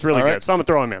Patrick Stewart's really All right. good, so I'm going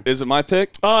to throw him in. Is it my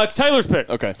pick? It's Taylor's pick.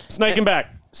 Okay. Snaking back.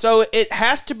 So it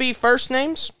has to be first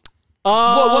names?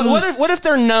 What if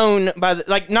they're known by,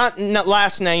 not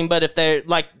last name, but if they're,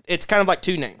 it's kind of like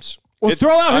 2 names? Well,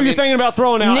 throw out who you're thinking about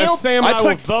throwing out, Neil- and Sam and I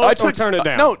will vote or turn it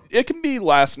down. No, it can be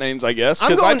last names, I guess,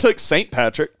 because I took St.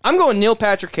 Patrick. I'm going Neil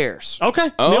Patrick Harris.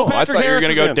 Okay. Oh, Neil I Patrick thought you were Harris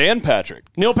going to is go in. Dan Patrick.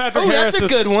 Neil Patrick Oh, Harris that's a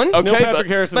is good one. Neil Okay, Patrick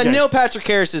Harris is But good. Neil Patrick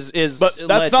Harris is But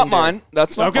that's not mine.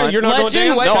 That's not Okay, mine. you're not going Legend,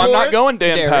 Dan. wait No, I'm for not it. going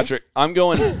Dan Derek. Patrick. I'm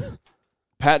going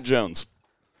Pat Jones.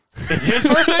 Is his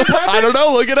first name Patrick? I don't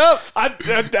know. Look it up.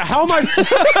 How am I?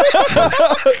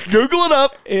 Google it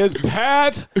up. Is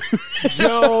Pat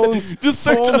Jones Just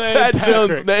search full up name Pat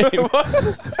Patrick? Jones' name.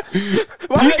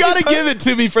 You got to give it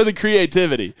to me for the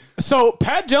creativity. So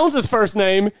Pat Jones's first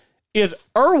name is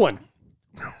Irwin,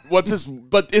 What's his?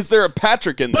 But is there a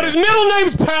Patrick in there? but his middle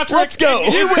name's Patrick. Let's go.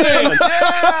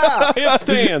 It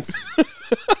stands.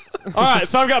 All right,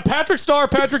 so I've got Patrick Starr,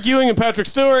 Patrick Ewing, and Patrick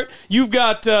Stewart. You've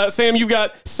got, Sam, you've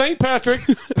got St. Patrick,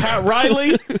 Pat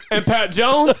Riley, and Pat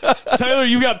Jones. Taylor,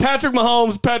 you've got Patrick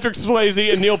Mahomes, Patrick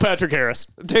Swayze, and Neil Patrick Harris.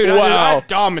 Dude, I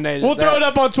dominated We'll that. throw it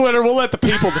up on Twitter. We'll let the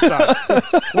people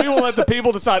decide. We will let the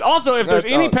people decide. Also, if there's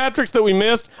That's any all. Patricks that we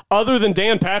missed other than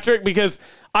Dan Patrick, because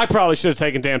I probably should have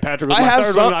taken Dan Patrick with I my have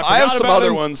third some. one. I have forgot some about other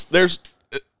him. ones. There's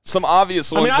some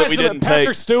obvious ones I that we said didn't Patrick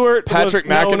take. Stewart. Patrick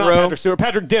No, not McEnroe. Patrick Stewart.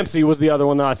 Patrick Dempsey was the other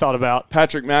one that I thought about.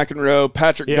 Patrick McEnroe.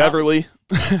 Patrick Yeah. Beverly.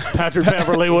 Patrick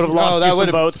Beverly would have lost that you some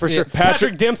would've- votes for sure. yeah.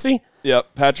 Patrick Dempsey.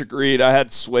 Yep. Patrick Reed. I had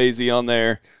Swayze on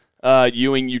there.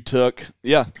 Ewing, you took.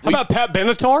 Yeah. How about Pat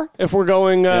Benatar? If we're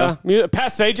going Pat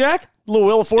Sajak, little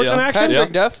Wheel of Fortune Yeah. action. Patrick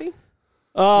Yeah. Duffy?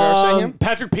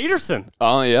 Patrick Peterson.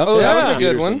 Oh, yeah. Oh, that was a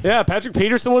good Peterson. one. Yeah, Patrick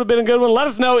Peterson would have been a good one. Let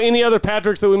us know any other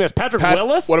Patricks that we missed. Patrick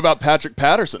Willis? What about Patrick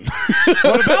Patterson?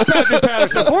 What about Patrick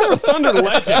Patterson? Former Thunder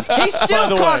legend. He's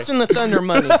still costing the Thunder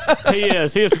money. He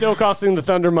is. He is still costing the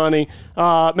Thunder money.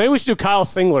 Maybe we should do Kyle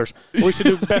Singlers. We should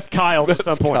do Best Kyles at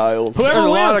some point. Kyles. Whoever There's a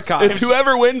lot wins. of Kyles. It's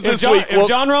whoever wins this week. If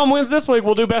John Rahm wins this week,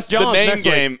 we'll do Best Johns the name next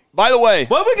game. week. By the way,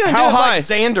 What are we going to do how if high? like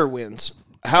Xander wins?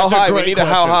 How That's a high? We great need a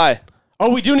how question. high.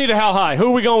 Oh, we do need a how high. Who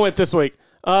are we going with this week?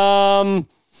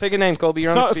 Pick a name, Colby.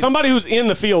 You're on the field. Somebody who's in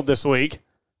the field this week.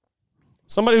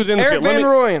 Somebody who's in the Eric field. Van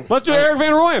Rooyen. Let's do Eric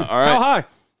Van Rooyen. All right. How high?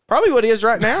 Probably what he is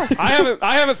right now. I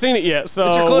haven't seen it yet, so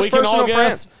It's your close we can all personal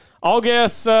guess. I'll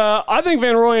guess. I think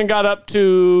Van Rooyen got up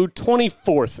to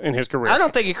 24th in his career. I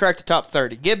don't think he cracked the top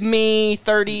 30. Give me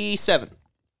 37.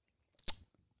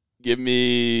 Give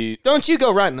me Don't you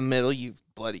go right in the middle, you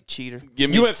bloody cheater.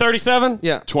 You went 37?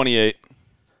 Yeah. 28.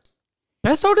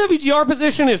 Best OWGR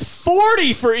position is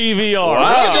 40 for EVR. Wow.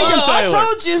 Well done, I Taylor.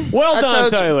 told you. Well I done,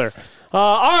 told you. Taylor.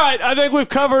 All right, I think we've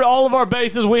covered all of our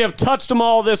bases. We have touched them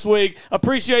all this week.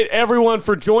 Appreciate everyone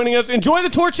for joining us. Enjoy the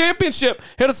Tour Championship.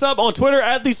 Hit us up on Twitter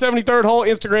at the 73rd Hole,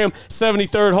 Instagram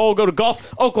 73rd Hole. Go to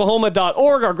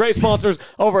golfoklahoma.org. Our great sponsors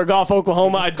over at Golf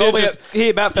Oklahoma. He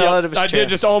about fell out of his chair. I did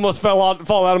just almost fall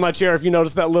out of my chair. If you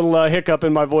noticed that little hiccup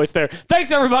in my voice there.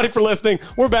 Thanks everybody for listening.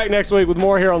 We're back next week with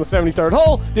more here on the 73rd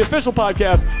Hole, the official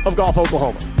podcast of Golf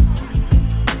Oklahoma.